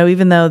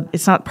 even though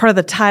it's not part of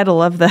the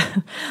title of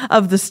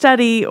the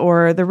study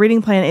or the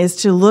reading plan, is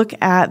to look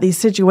at these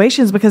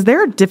situations because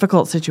there are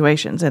difficult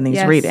situations in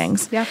these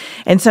readings. Yeah.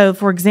 And so,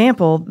 for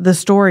example, the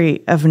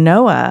story of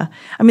Noah,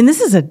 this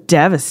is a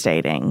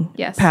devastating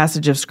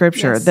passage of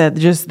Scripture, that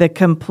just the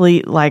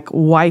complete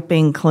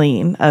wiping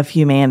clean of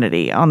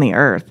humanity on the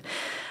earth.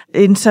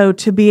 And so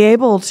to be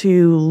able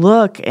to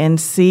look and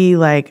see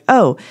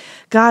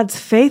God's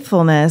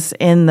faithfulness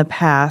in the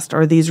past,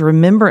 or these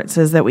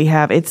remembrances that we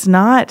have, it's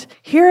not,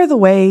 here are the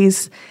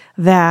ways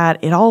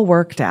that it all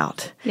worked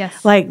out.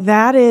 Yes.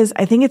 That is,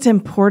 I think it's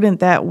important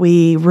that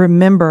we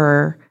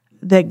remember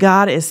that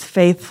God is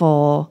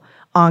faithful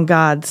on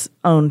God's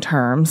own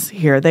terms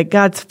here, that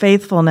God's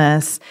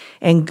faithfulness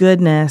and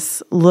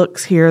goodness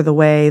looks here the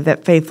way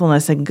that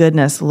faithfulness and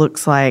goodness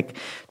looks like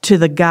to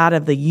the God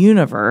of the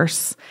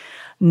universe.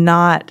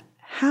 Not,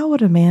 how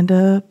would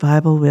Amanda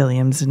Bible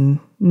Williams in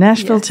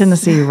Nashville,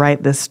 Tennessee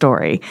write this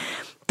story?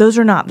 Those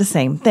are not the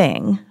same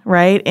thing,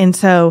 right? And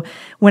so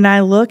when I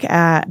look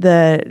at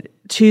the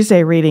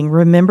Tuesday reading,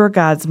 Remember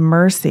God's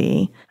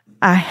Mercy,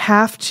 I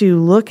have to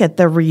look at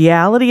the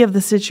reality of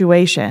the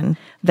situation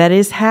that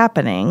is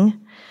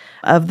happening,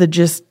 of the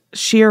just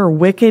sheer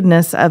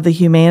wickedness of the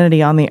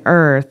humanity on the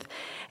earth.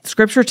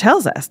 Scripture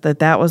tells us that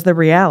that was the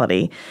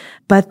reality,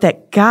 but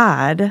that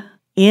God,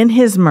 in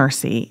His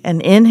mercy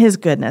and in His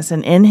goodness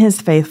and in His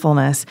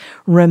faithfulness,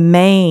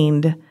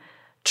 remained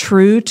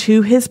true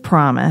to His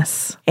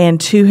promise and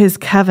to His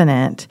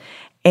covenant,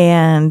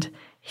 and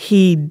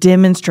He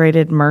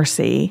demonstrated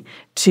mercy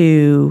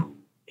to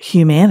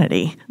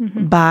humanity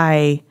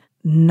by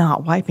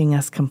not wiping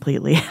us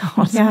completely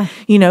out,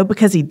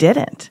 because He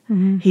didn't.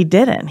 He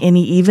didn't. And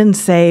He even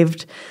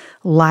saved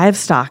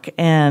livestock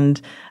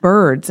and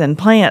birds and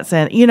plants.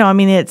 And,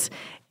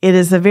 it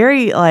is a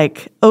very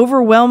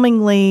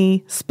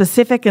overwhelmingly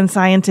specific and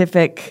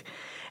scientific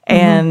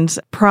and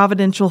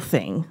providential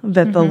thing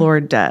that the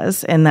Lord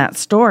does in that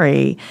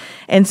story.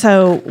 And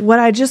so what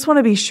I just want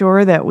to be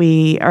sure that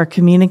we are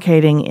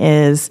communicating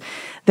is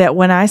that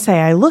when I say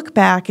I look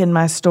back in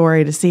my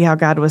story to see how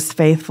God was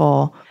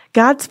faithful,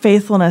 God's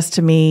faithfulness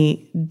to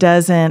me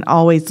doesn't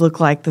always look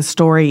like the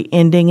story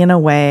ending in a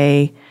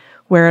way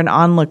where an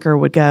onlooker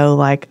would go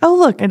oh,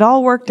 look, it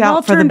all worked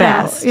out for the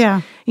best.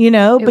 Yeah.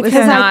 It was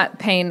not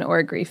pain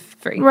or grief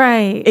free.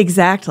 Right.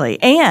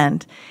 Exactly.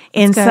 And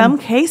in some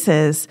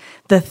cases,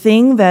 the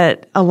thing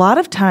that a lot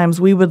of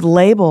times we would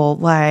label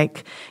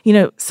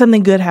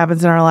something good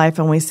happens in our life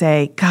and we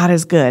say, God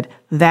is good.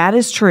 That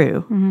is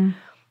true.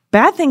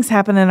 Bad things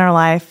happen in our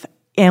life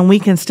and we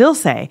can still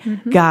say,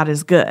 God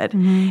is good.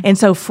 And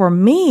so for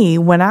me,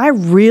 when I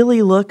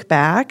really look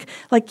back,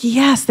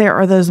 yes, there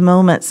are those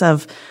moments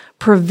of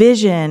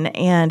provision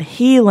and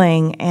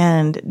healing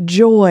and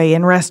joy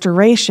and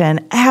restoration.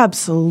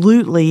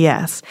 Absolutely,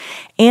 yes.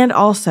 And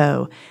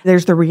also,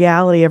 there's the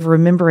reality of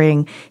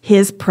remembering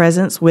His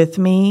presence with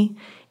me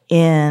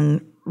in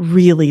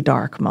really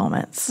dark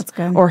moments. That's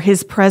good. Or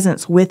His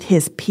presence with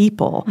His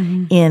people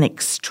in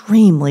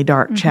extremely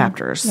dark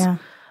chapters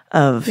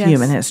of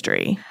human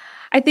history.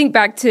 I think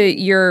back to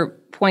your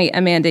point,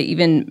 Amanda,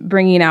 even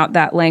bringing out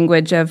that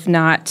language of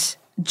not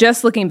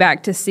just looking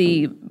back to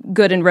see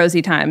good and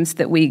rosy times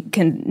that we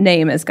can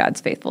name as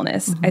God's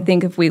faithfulness. I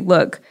think if we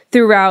look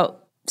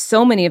throughout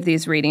so many of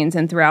these readings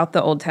and throughout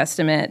the Old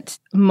Testament,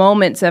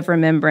 moments of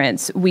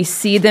remembrance, we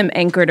see them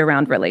anchored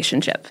around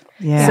relationship.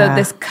 Yeah. So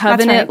this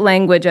covenant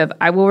language of,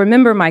 I will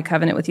remember my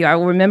covenant with you. I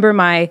will remember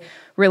my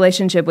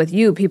relationship with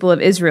you, people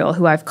of Israel,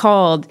 who I've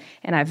called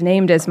and I've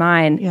named as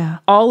mine. Yeah.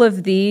 All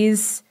of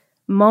these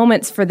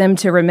moments for them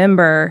to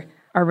remember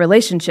are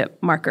relationship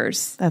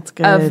markers. That's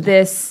good. Of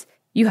this,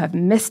 you have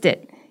missed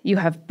it. You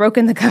have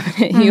broken the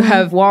covenant. You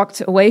have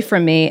walked away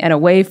from me and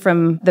away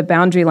from the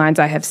boundary lines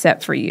I have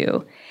set for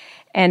you.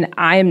 And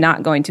I am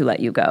not going to let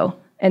you go.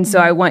 And so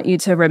I want you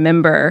to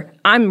remember,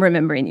 I'm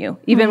remembering you.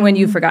 Even when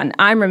you've forgotten,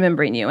 I'm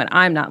remembering you and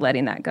I'm not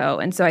letting that go.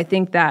 And so I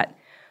think that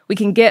we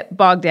can get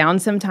bogged down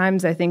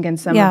sometimes, I think, in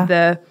some of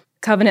the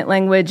covenant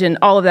language, and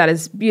all of that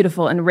is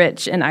beautiful and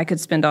rich, and I could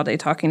spend all day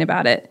talking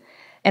about it.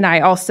 And I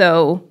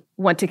also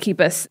want to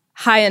keep us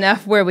high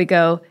enough where we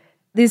go,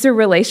 these are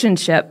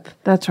relationship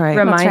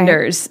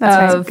reminders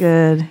of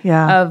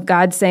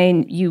God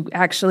saying, you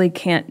actually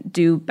can't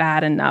do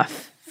bad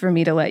enough for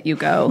me to let you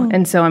go.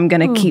 And so I'm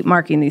going to keep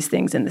marking these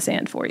things in the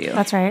sand for you.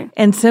 That's right.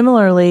 And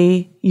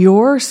similarly,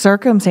 your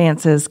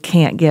circumstances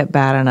can't get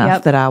bad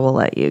enough that I will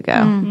let you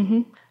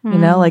go. You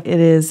know,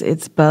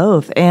 it's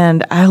both.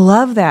 And I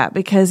love that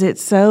because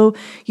it's so,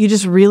 you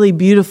just really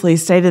beautifully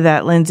stated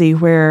that, Lindsey,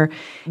 where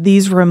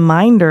these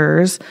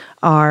reminders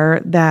are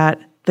that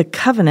the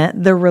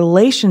covenant, the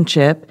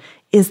relationship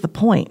is the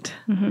point.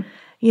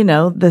 You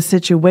know, the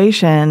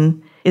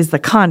situation is the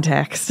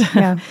context,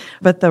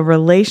 but the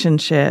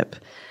relationship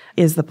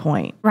is the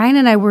point. Ryan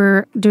and I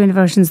were doing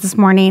devotions this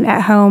morning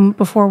at home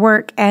before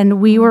work,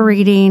 and we were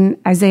reading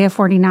Isaiah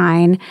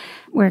 49,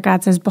 where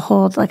God says,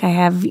 behold, I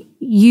have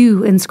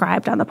you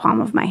inscribed on the palm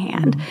of my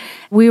hand.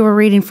 We were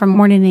reading from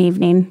Morning and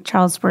Evening,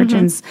 Charles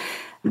Spurgeon's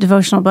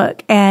devotional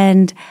book.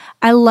 And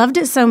I loved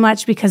it so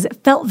much because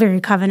it felt very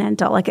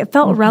covenantal. Like it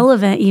felt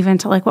relevant even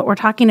to like what we're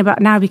talking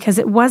about now, because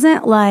it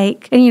wasn't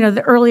like, and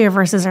the earlier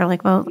verses are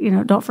like, well,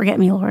 don't forget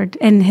me, Lord.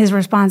 And his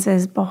response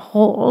is,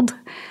 behold,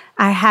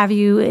 I have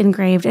you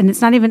engraved. And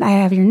it's not even, I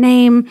have your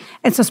name.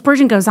 And so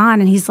Spurgeon goes on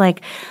and he's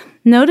like,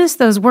 notice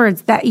those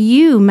words, that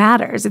you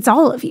matters. It's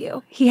all of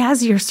you. He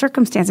has your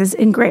circumstances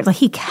engraved. Like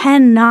he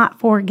cannot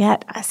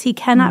forget us. He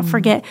cannot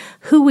forget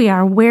who we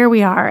are, where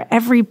we are,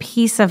 every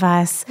piece of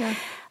us. Yeah.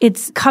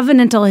 It's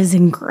covenantal is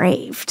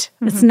engraved.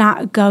 It's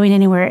not going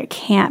anywhere. It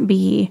can't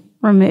be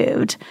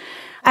removed.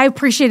 I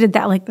appreciated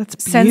that, like,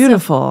 that's sense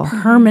beautiful. Of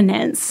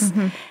permanence.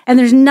 And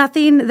there's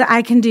nothing that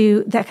I can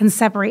do that can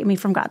separate me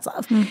from God's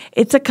love.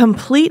 It's a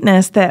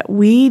completeness that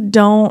we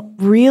don't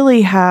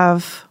really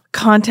have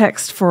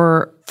context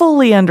for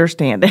fully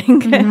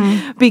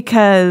understanding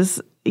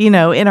because, in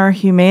our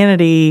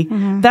humanity,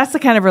 that's the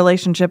kind of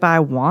relationship I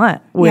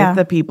want with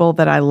the people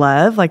that I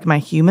love, like my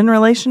human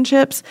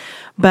relationships,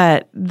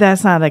 but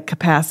that's not a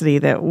capacity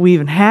that we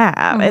even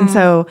have. And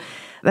so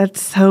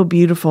that's so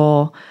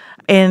beautiful.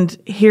 And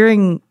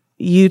hearing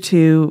you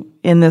two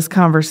in this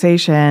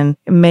conversation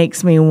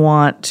makes me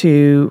want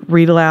to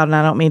read aloud, and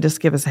I don't mean to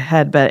skip us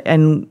ahead, but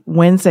in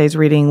Wednesday's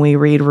reading, we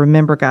read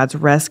Remember God's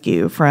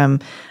Rescue from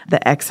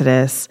the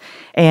Exodus.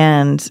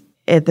 And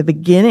at the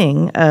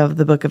beginning of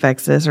the book of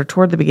Exodus, or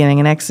toward the beginning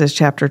in Exodus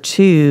chapter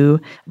 2,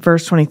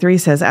 verse 23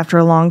 says, after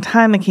a long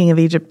time, the king of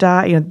Egypt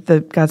died.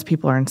 God's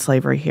people are in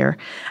slavery here.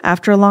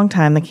 After a long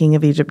time, the king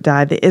of Egypt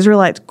died. The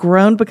Israelites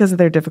groaned because of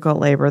their difficult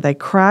labor. They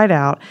cried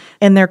out,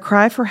 and their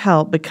cry for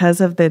help because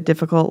of the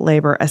difficult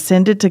labor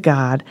ascended to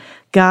God.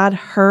 God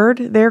heard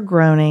their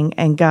groaning,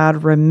 and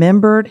God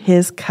remembered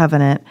his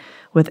covenant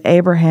with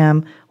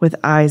Abraham, with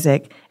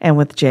Isaac, and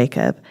with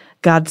Jacob.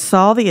 God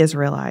saw the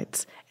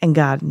Israelites, and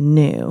God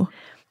knew.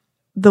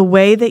 The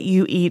way that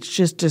you each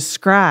just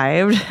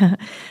described,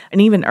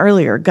 and even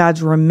earlier,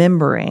 God's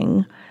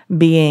remembering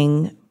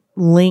being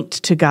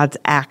linked to God's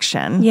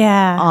action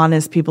on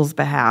his people's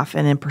behalf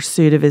and in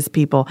pursuit of his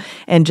people.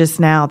 And just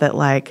now that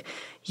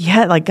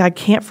God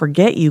can't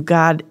forget you.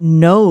 God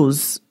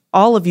knows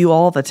all of you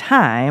all the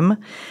time.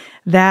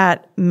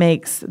 That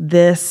makes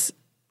this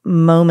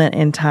moment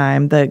in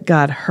time that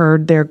God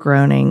heard their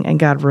groaning and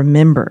God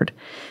remembered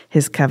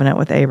his covenant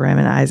with Abraham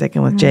and Isaac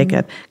and with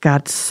Jacob.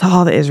 God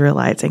saw the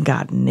Israelites and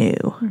God knew.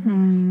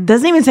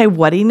 Doesn't even say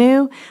what he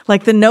knew.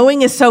 Like the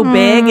knowing is so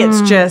big,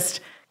 it's just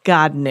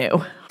God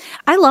knew.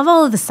 I love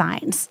all of the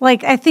signs.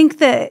 Like I think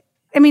that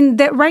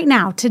right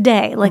now,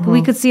 today, like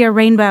we could see a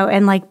rainbow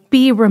and like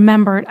be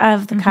remembered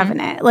of the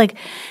covenant. Like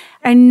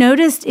I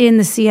noticed in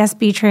the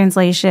CSB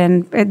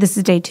translation, this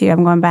is day 2,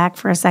 I'm going back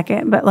for a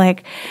second, but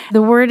like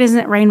the word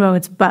isn't rainbow,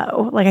 it's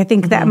bow. Like I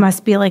think that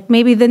must be like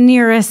maybe the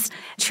nearest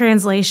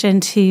translation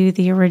to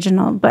the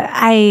original. But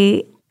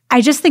I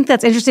just think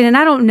that's interesting. And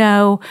I don't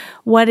know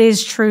what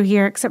is true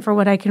here except for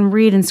what I can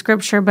read in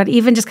scripture, but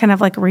even just kind of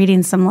like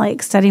reading some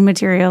like study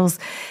materials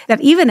that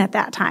even at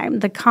that time,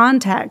 the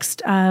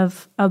context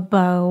of a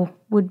bow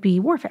would be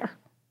warfare.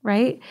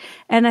 Right?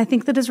 And I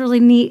think that is really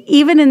neat,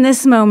 even in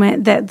this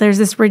moment, that there's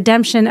this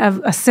redemption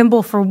of a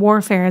symbol for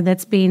warfare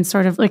that's being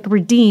sort of like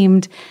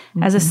redeemed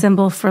as a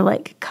symbol for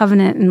like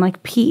covenant and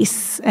like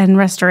peace and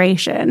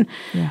restoration.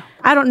 Yeah.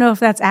 I don't know if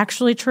that's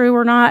actually true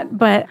or not,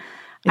 but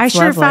I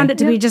sure found it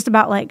to be just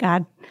about like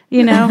God.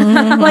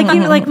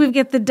 Like we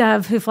get the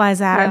dove who flies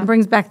out and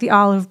brings back the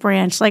olive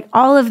branch. Like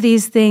all of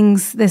these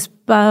things, this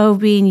bow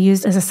being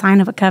used as a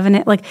sign of a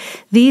covenant, like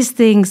these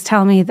things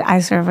tell me that I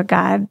serve a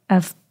God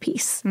of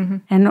peace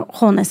and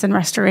wholeness and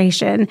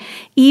restoration,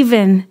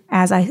 even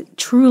as I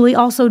truly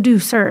also do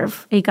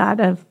serve a God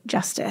of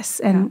justice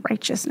and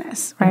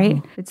righteousness,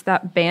 right? It's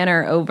that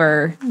banner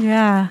over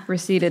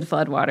receded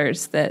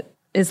floodwaters that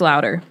is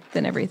louder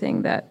than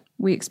everything that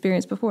we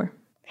experienced before.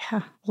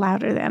 Yeah,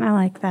 louder than. I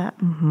like that.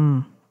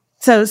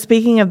 So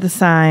speaking of the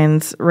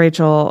signs,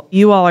 Rachel,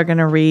 you all are going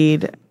to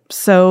read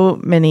so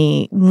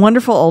many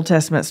wonderful Old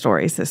Testament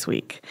stories this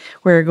week.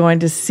 We're going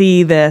to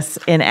see this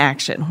in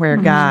action where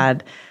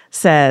God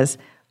says,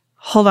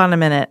 hold on a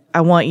minute,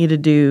 I want you to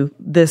do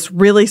this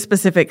really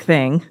specific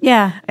thing.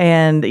 Yeah.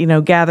 And,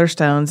 gather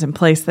stones and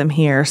place them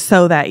here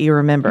so that you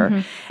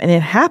remember. And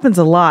it happens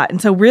a lot.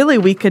 And so really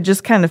we could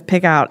just kind of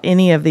pick out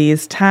any of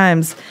these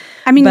times.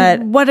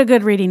 But what a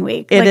good reading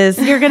week. It is.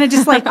 You're going to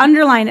just like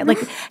underline it. Like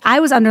I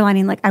was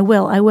underlining like, I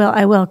will.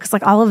 Cause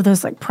like all of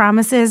those like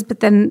promises, but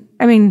then,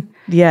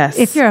 yes,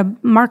 if you're a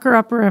marker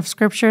upper of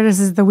scripture, this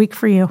is the week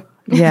for you.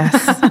 Yes.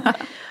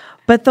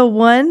 But the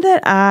one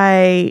that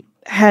I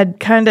had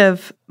kind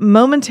of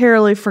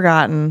momentarily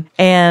forgotten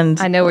and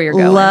I know where you're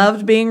going.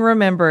 Loved being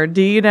remembered.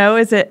 Do you know,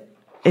 it's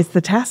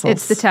the tassels.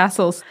 It's the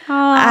tassels. Aww.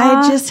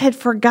 I just had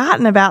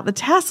forgotten about the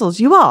tassels.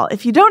 You all,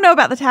 if you don't know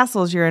about the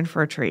tassels, you're in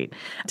for a treat.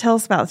 Tell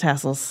us about the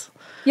tassels.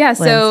 Yeah, Linz.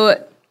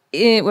 so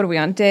what are we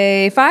on,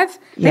 day 5? I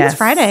think it's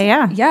Friday,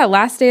 yeah. Yeah,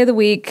 last day of the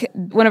week.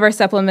 One of our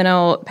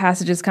supplemental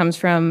passages comes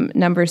from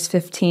Numbers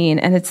 15,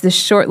 and it's this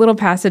short little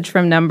passage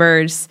from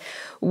Numbers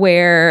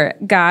where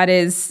God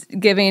is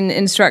giving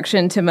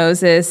instruction to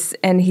Moses,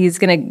 and he's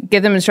going to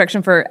give them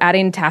instruction for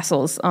adding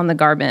tassels on the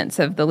garments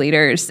of the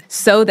leaders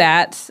so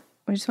that,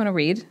 I just want to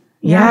read.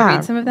 Yeah,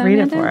 read some of that, read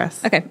Amanda? it for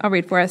us. Okay, I'll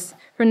read for us.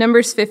 For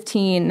Numbers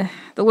 15,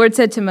 the Lord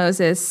said to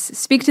Moses,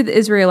 "Speak to the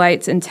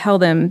Israelites and tell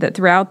them that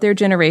throughout their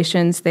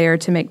generations they are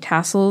to make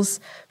tassels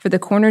for the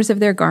corners of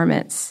their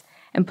garments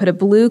and put a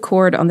blue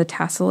cord on the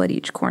tassel at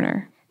each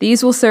corner.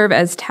 These will serve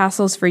as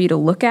tassels for you to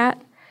look at,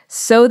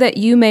 so that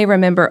you may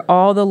remember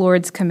all the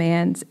Lord's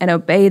commands and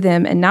obey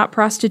them and not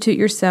prostitute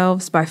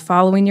yourselves by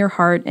following your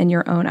heart and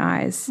your own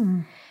eyes.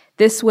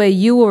 This way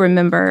you will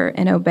remember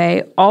and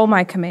obey all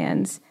my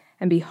commands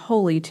and be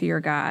holy to your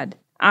God.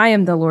 I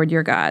am the Lord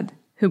your God,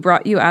 who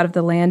brought you out of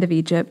the land of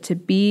Egypt to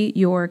be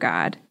your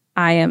God.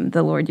 I am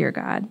the Lord your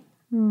God."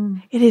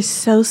 It is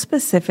so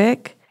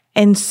specific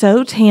and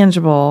so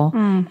tangible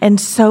and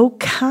so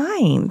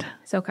kind.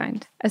 So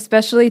kind.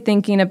 Especially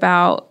thinking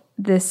about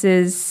this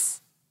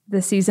is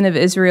the season of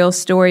Israel's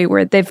story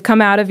where they've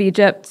come out of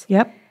Egypt.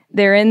 Yep.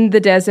 They're in the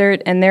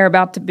desert and they're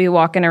about to be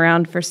walking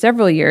around for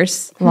several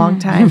years. Long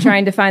time.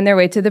 Trying to find their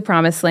way to the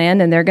promised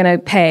land, and they're going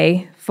to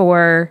pay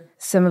for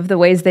some of the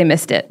ways they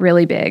missed it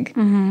really big.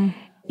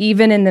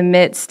 Even in the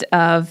midst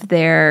of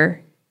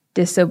their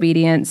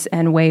disobedience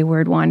and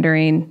wayward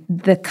wandering,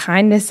 the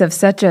kindness of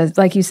such a,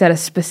 like you said, a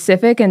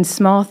specific and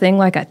small thing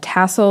like a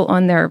tassel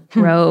on their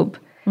robe.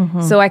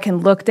 So I can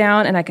look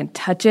down and I can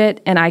touch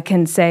it and I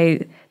can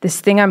say, this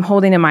thing I'm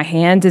holding in my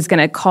hand is going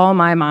to call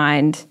my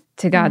mind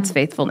to God's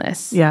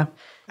faithfulness. Yeah.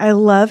 I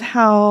love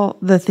how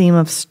the theme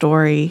of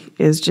story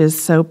is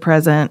just so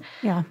present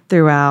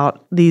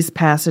throughout these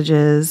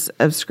passages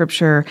of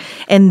Scripture.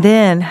 And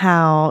then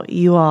how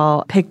you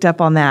all picked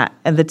up on that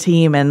and the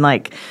team, and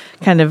like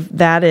kind of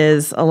that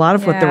is a lot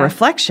of what the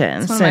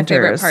reflection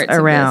centers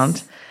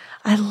around.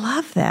 I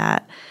love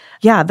that.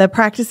 Yeah, the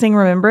practicing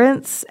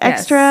remembrance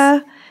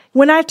extra.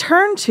 When I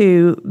turned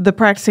to the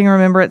practicing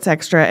remembrance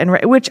extra, and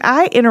which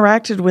I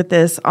interacted with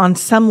this on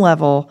some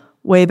level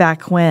way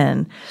back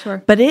when,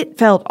 but it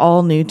felt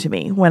all new to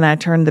me when I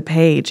turned the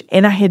page.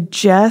 And I had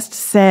just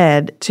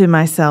said to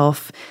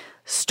myself,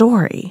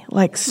 story,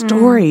 like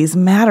stories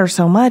matter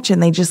so much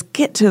and they just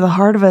get to the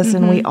heart of us,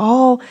 and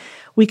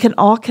we can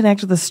all connect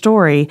with the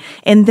story.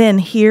 And then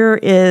here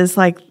is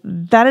like,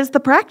 that is the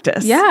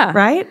practice. Yeah.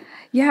 Right?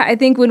 Yeah. I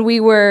think when we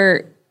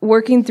were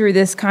working through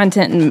this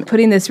content and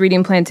putting this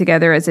reading plan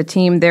together as a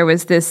team, there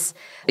was this,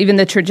 even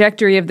the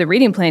trajectory of the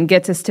reading plan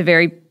gets us to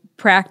very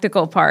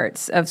practical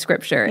parts of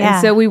Scripture. Yeah.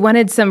 And so we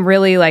wanted some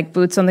really like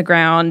boots on the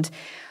ground.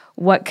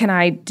 What can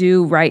I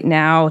do right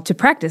now to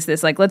practice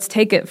this? Like, let's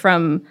take it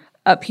from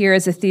up here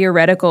as a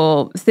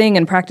theoretical thing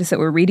and practice that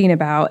we're reading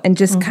about, and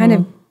just kind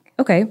of,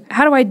 okay,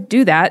 how do I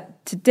do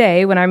that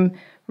today when I'm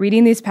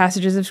reading these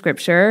passages of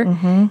Scripture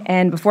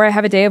and before I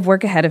have a day of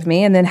work ahead of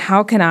me? And then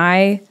how can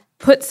I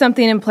put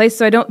something in place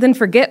so I don't then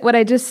forget what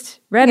I just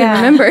read and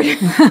remembered?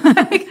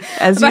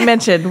 As you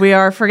mentioned, we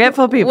are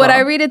forgetful people. What I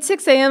read at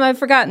 6 a.m., I've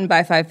forgotten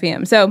by 5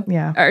 p.m. So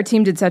our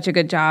team did such a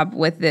good job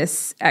with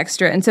this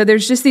extra. And so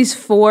there's just these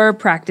 4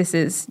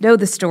 practices. Know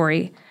the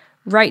story,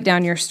 write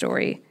down your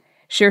story,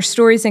 share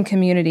stories in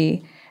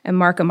community, and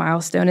mark a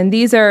milestone. And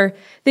these are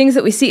things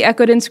that we see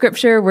echoed in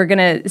Scripture. We're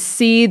going to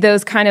see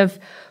those kind of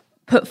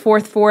put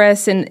forth for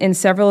us in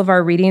several of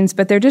our readings,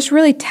 but they're just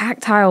really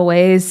tactile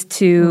ways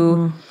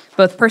to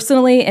both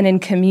personally and in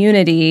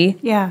community.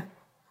 Yeah.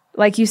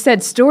 Like you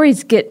said,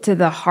 stories get to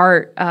the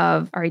heart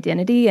of our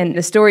identity, and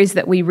the stories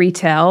that we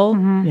retell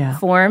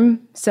form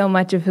so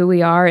much of who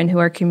we are and who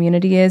our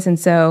community is. And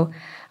so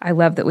I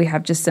love that we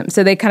have just some,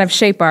 so they kind of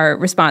shape our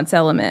response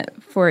element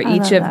for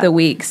each of the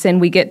weeks.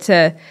 And you'll get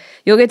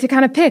to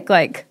kind of pick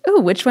like, oh,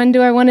 which one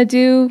do I want to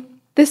do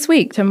this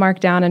week to mark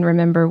down and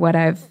remember what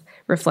I've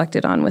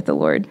reflected on with the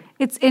Lord.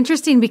 It's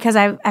interesting because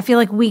I feel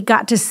like we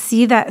got to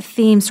see that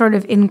theme sort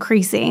of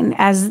increasing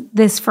as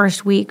this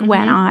first week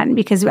went on,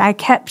 because I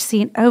kept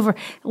seeing over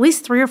at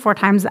least 3 or 4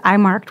 times that I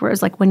marked where it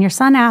was like, when your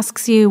son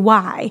asks you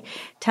why,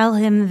 tell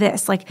him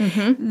this. Like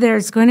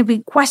there's going to be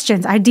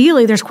questions.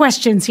 Ideally, there's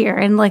questions here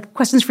and like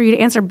questions for you to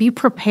answer. Be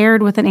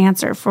prepared with an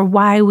answer for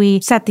why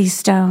we set these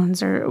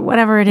stones or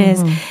whatever it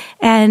is.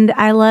 And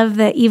I love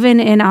that even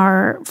in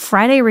our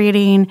Friday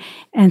reading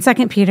and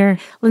 2 Peter,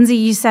 Lindsey,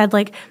 you said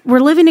like, we're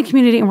living in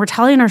community and we're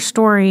telling our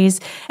stories.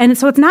 And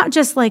so it's not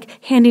just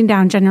like handing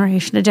down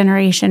generation to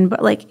generation,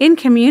 but like in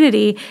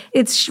community,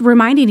 it's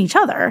reminding each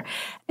other.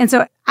 And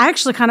so I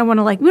actually kind of want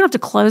to like, we don't have to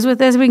close with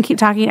this. We can keep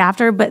talking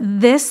after, but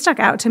this stuck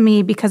out to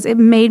me because it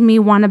made me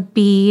want to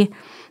be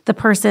the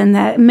person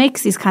that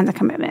makes these kinds of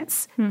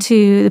commitments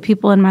to the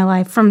people in my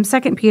life. From 2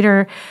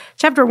 Peter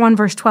chapter 1,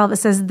 verse 12, it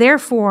says,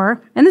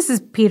 therefore, and this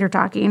is Peter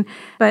talking,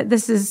 but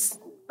this is,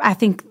 I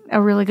think,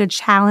 a really good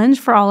challenge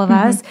for all of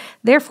us.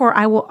 Therefore,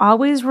 I will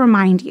always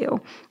remind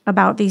you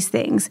about these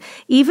things,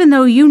 even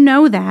though you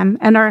know them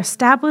and are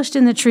established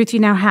in the truth you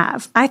now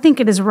have. I think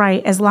it is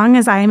right, as long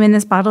as I am in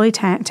this bodily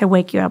tent, to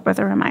wake you up with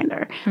a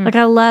reminder. Like,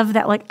 I love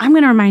that. Like, I'm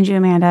going to remind you,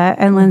 Amanda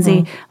and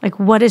Lindsey, like,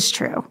 what is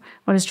true?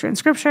 What is true in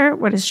Scripture?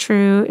 What is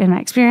true in my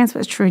experience?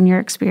 What is true in your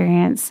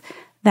experience?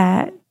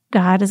 That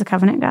God is a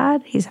covenant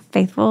God. He's a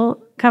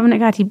faithful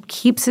covenant God. He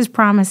keeps his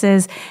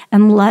promises,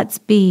 and let's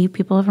be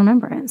people of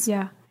remembrance.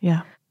 Yeah.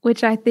 Yeah.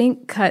 Which I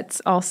think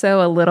cuts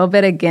also a little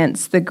bit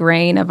against the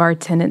grain of our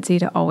tendency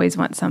to always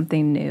want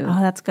something new. Oh,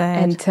 that's good.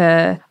 And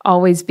to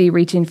always be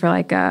reaching for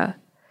like a,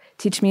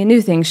 teach me a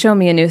new thing, show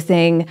me a new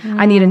thing.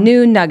 I need a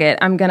new nugget.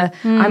 I'm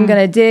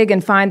gonna dig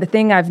and find the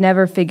thing I've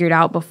never figured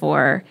out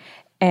before.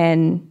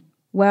 And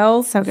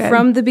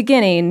from the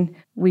beginning,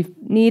 we've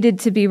needed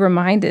to be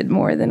reminded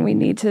more than we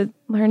need to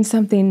learn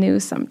something new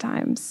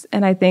sometimes.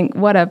 And I think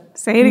what a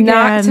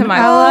knock to my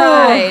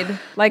pride.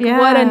 Like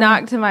what a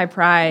knock to my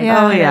pride.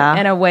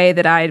 In a way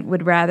that I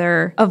would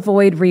rather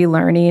avoid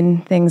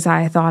relearning things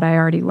I thought I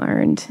already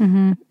learned.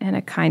 And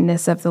a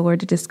kindness of the Lord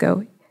to just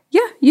go,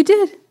 yeah, you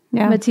did.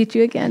 Yeah. I'm going to teach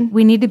you again.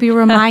 We need to be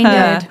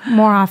reminded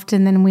more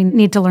often than we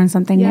need to learn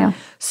something new.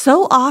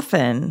 So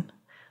often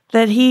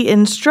that he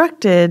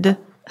instructed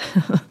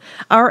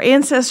our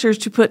ancestors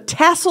to put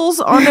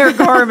tassels on their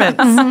garments.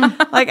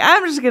 Like,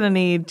 I'm just going to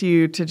need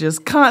you to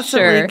just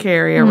constantly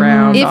carry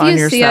around if on you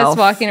yourself. see us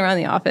walking around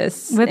the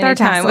office with our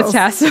tassels. With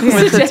tassels.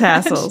 With the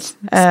tassels.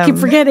 Keep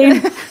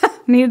forgetting.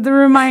 Need the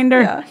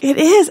reminder. Yeah. It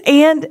is.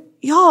 And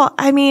y'all,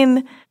 I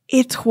mean,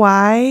 it's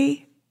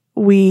why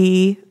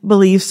we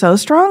believe so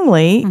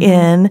strongly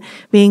in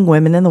being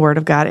women in the Word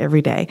of God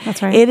every day.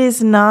 That's right. It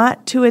is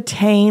not to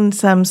attain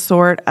some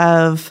sort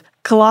of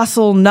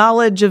colossal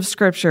knowledge of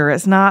Scripture.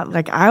 It's not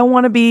like I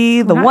want to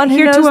be the one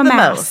who knows the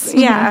most.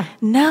 Yeah.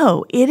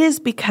 No, it is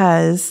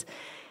because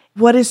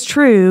what is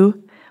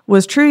true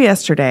was true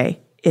yesterday.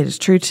 It is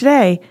true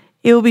today.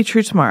 It will be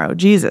true tomorrow.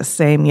 Jesus,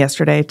 same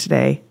yesterday,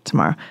 today,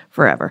 tomorrow,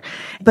 forever.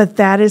 But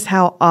that is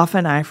how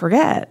often I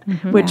forget,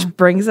 which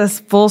brings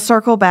us full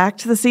circle back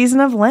to the season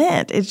of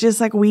Lent. It's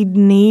just like we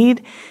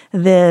need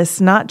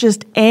this not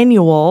just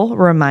annual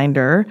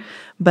reminder,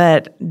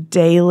 but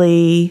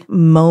daily,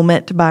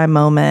 moment by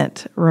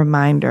moment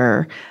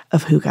reminder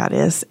of who God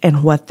is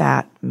and what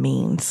that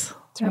means.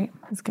 That's right.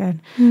 That's good.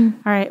 All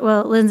right.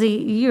 Well, Lindsey,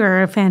 you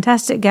are a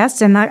fantastic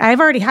guest, and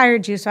I've already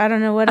hired you, so I don't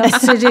know what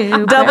else to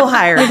do. Double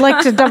hired. I'd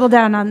like to double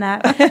down on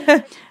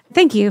that.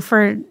 Thank you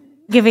for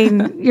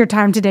giving your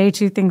time today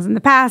to things in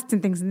the past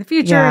and things in the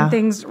future and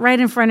things right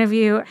in front of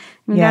you. I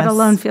mean, that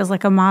alone feels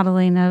like a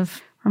modeling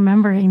of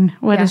remembering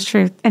what is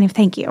true. And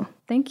thank you.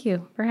 Thank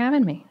you for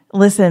having me.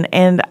 Listen,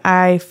 and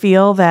I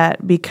feel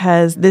that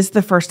because this is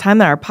the first time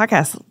that our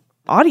podcast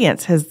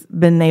audience has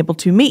been able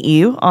to meet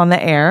you on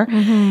the air.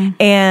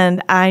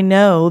 And I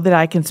know that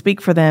I can speak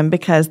for them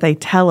because they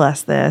tell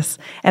us this.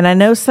 And I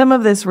know some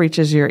of this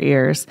reaches your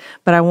ears,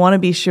 but I want to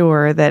be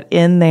sure that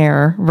in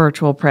their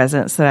virtual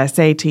presence that I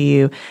say to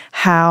you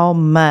how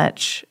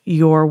much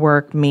your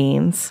work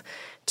means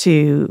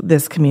to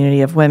this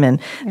community of women.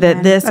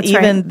 That this,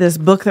 this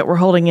book that we're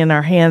holding in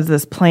our hands,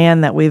 this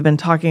plan that we've been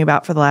talking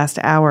about for the last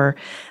hour,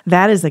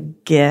 that is a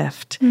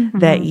gift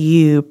that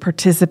you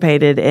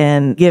participated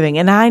in giving.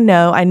 And I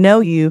know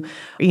you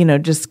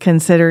just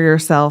consider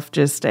yourself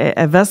just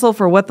a vessel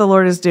for what the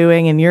Lord is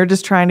doing, and you're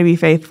just trying to be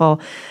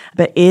faithful.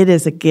 But it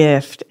is a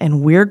gift,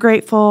 and we're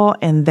grateful,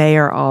 and they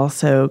are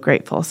also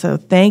grateful. So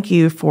thank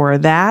you for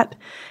that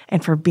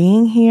and for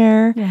being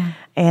here. Yeah.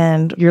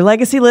 And your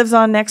legacy lives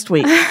on next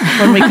week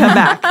when we come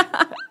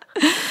back.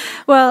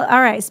 Well,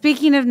 all right.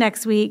 Speaking of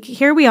next week,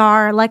 here we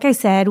are. Like I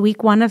said,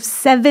 week 1 of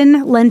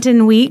 7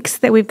 Lenten weeks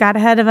that we've got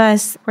ahead of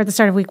us. We're at the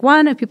start of week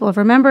 1 of People of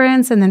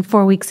Remembrance, and then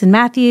 4 weeks in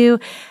Matthew.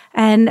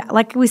 And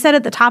like we said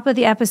at the top of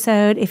the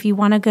episode, if you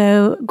want to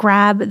go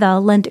grab the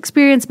Lent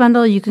Experience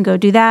Bundle, you can go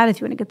do that. If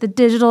you want to get the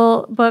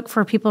digital book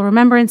for People of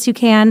Remembrance, you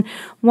can.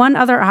 One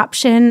other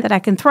option that I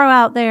can throw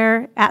out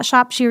there at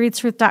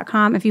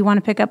shopshereadstruth.com, if you want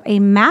to pick up a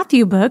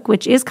Matthew book,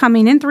 which is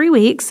coming in 3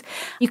 weeks,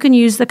 you can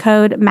use the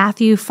code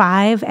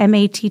Matthew5,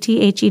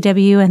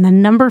 MATTHEW, and the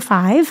number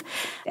 5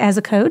 as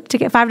a code to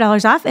get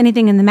 $5 off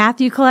anything in the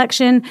Matthew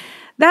collection.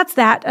 That's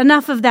that.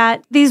 Enough of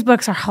that. These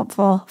books are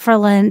helpful for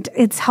Lent.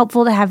 It's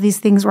helpful to have these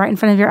things right in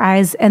front of your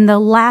eyes. And the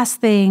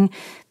last thing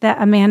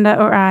that Amanda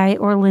or I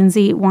or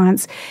Lindsey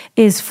wants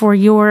is for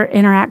your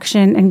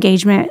interaction,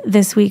 engagement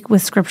this week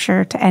with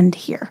Scripture to end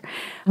here.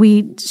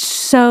 We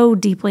so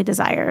deeply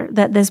desire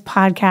that this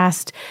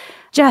podcast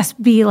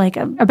just be like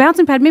a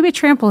bouncing pad, maybe a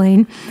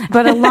trampoline,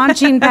 but a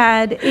launching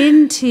pad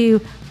into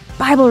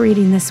Bible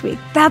reading this week.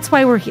 That's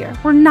why we're here.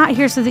 We're not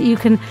here so that you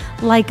can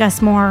like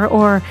us more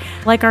or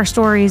like our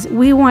stories.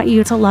 We want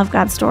you to love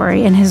God's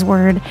story and His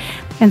Word.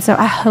 And so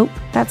I hope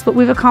that's what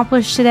we've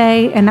accomplished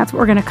today, and that's what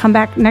we're going to come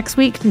back next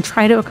week and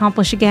try to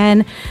accomplish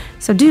again.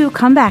 So do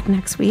come back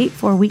next week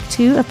for week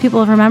 2 of People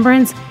of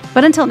Remembrance.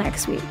 But until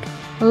next week,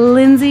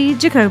 Lindsey,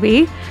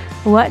 Jacobi,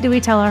 what do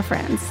we tell our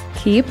friends?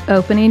 Keep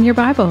opening your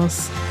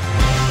Bibles.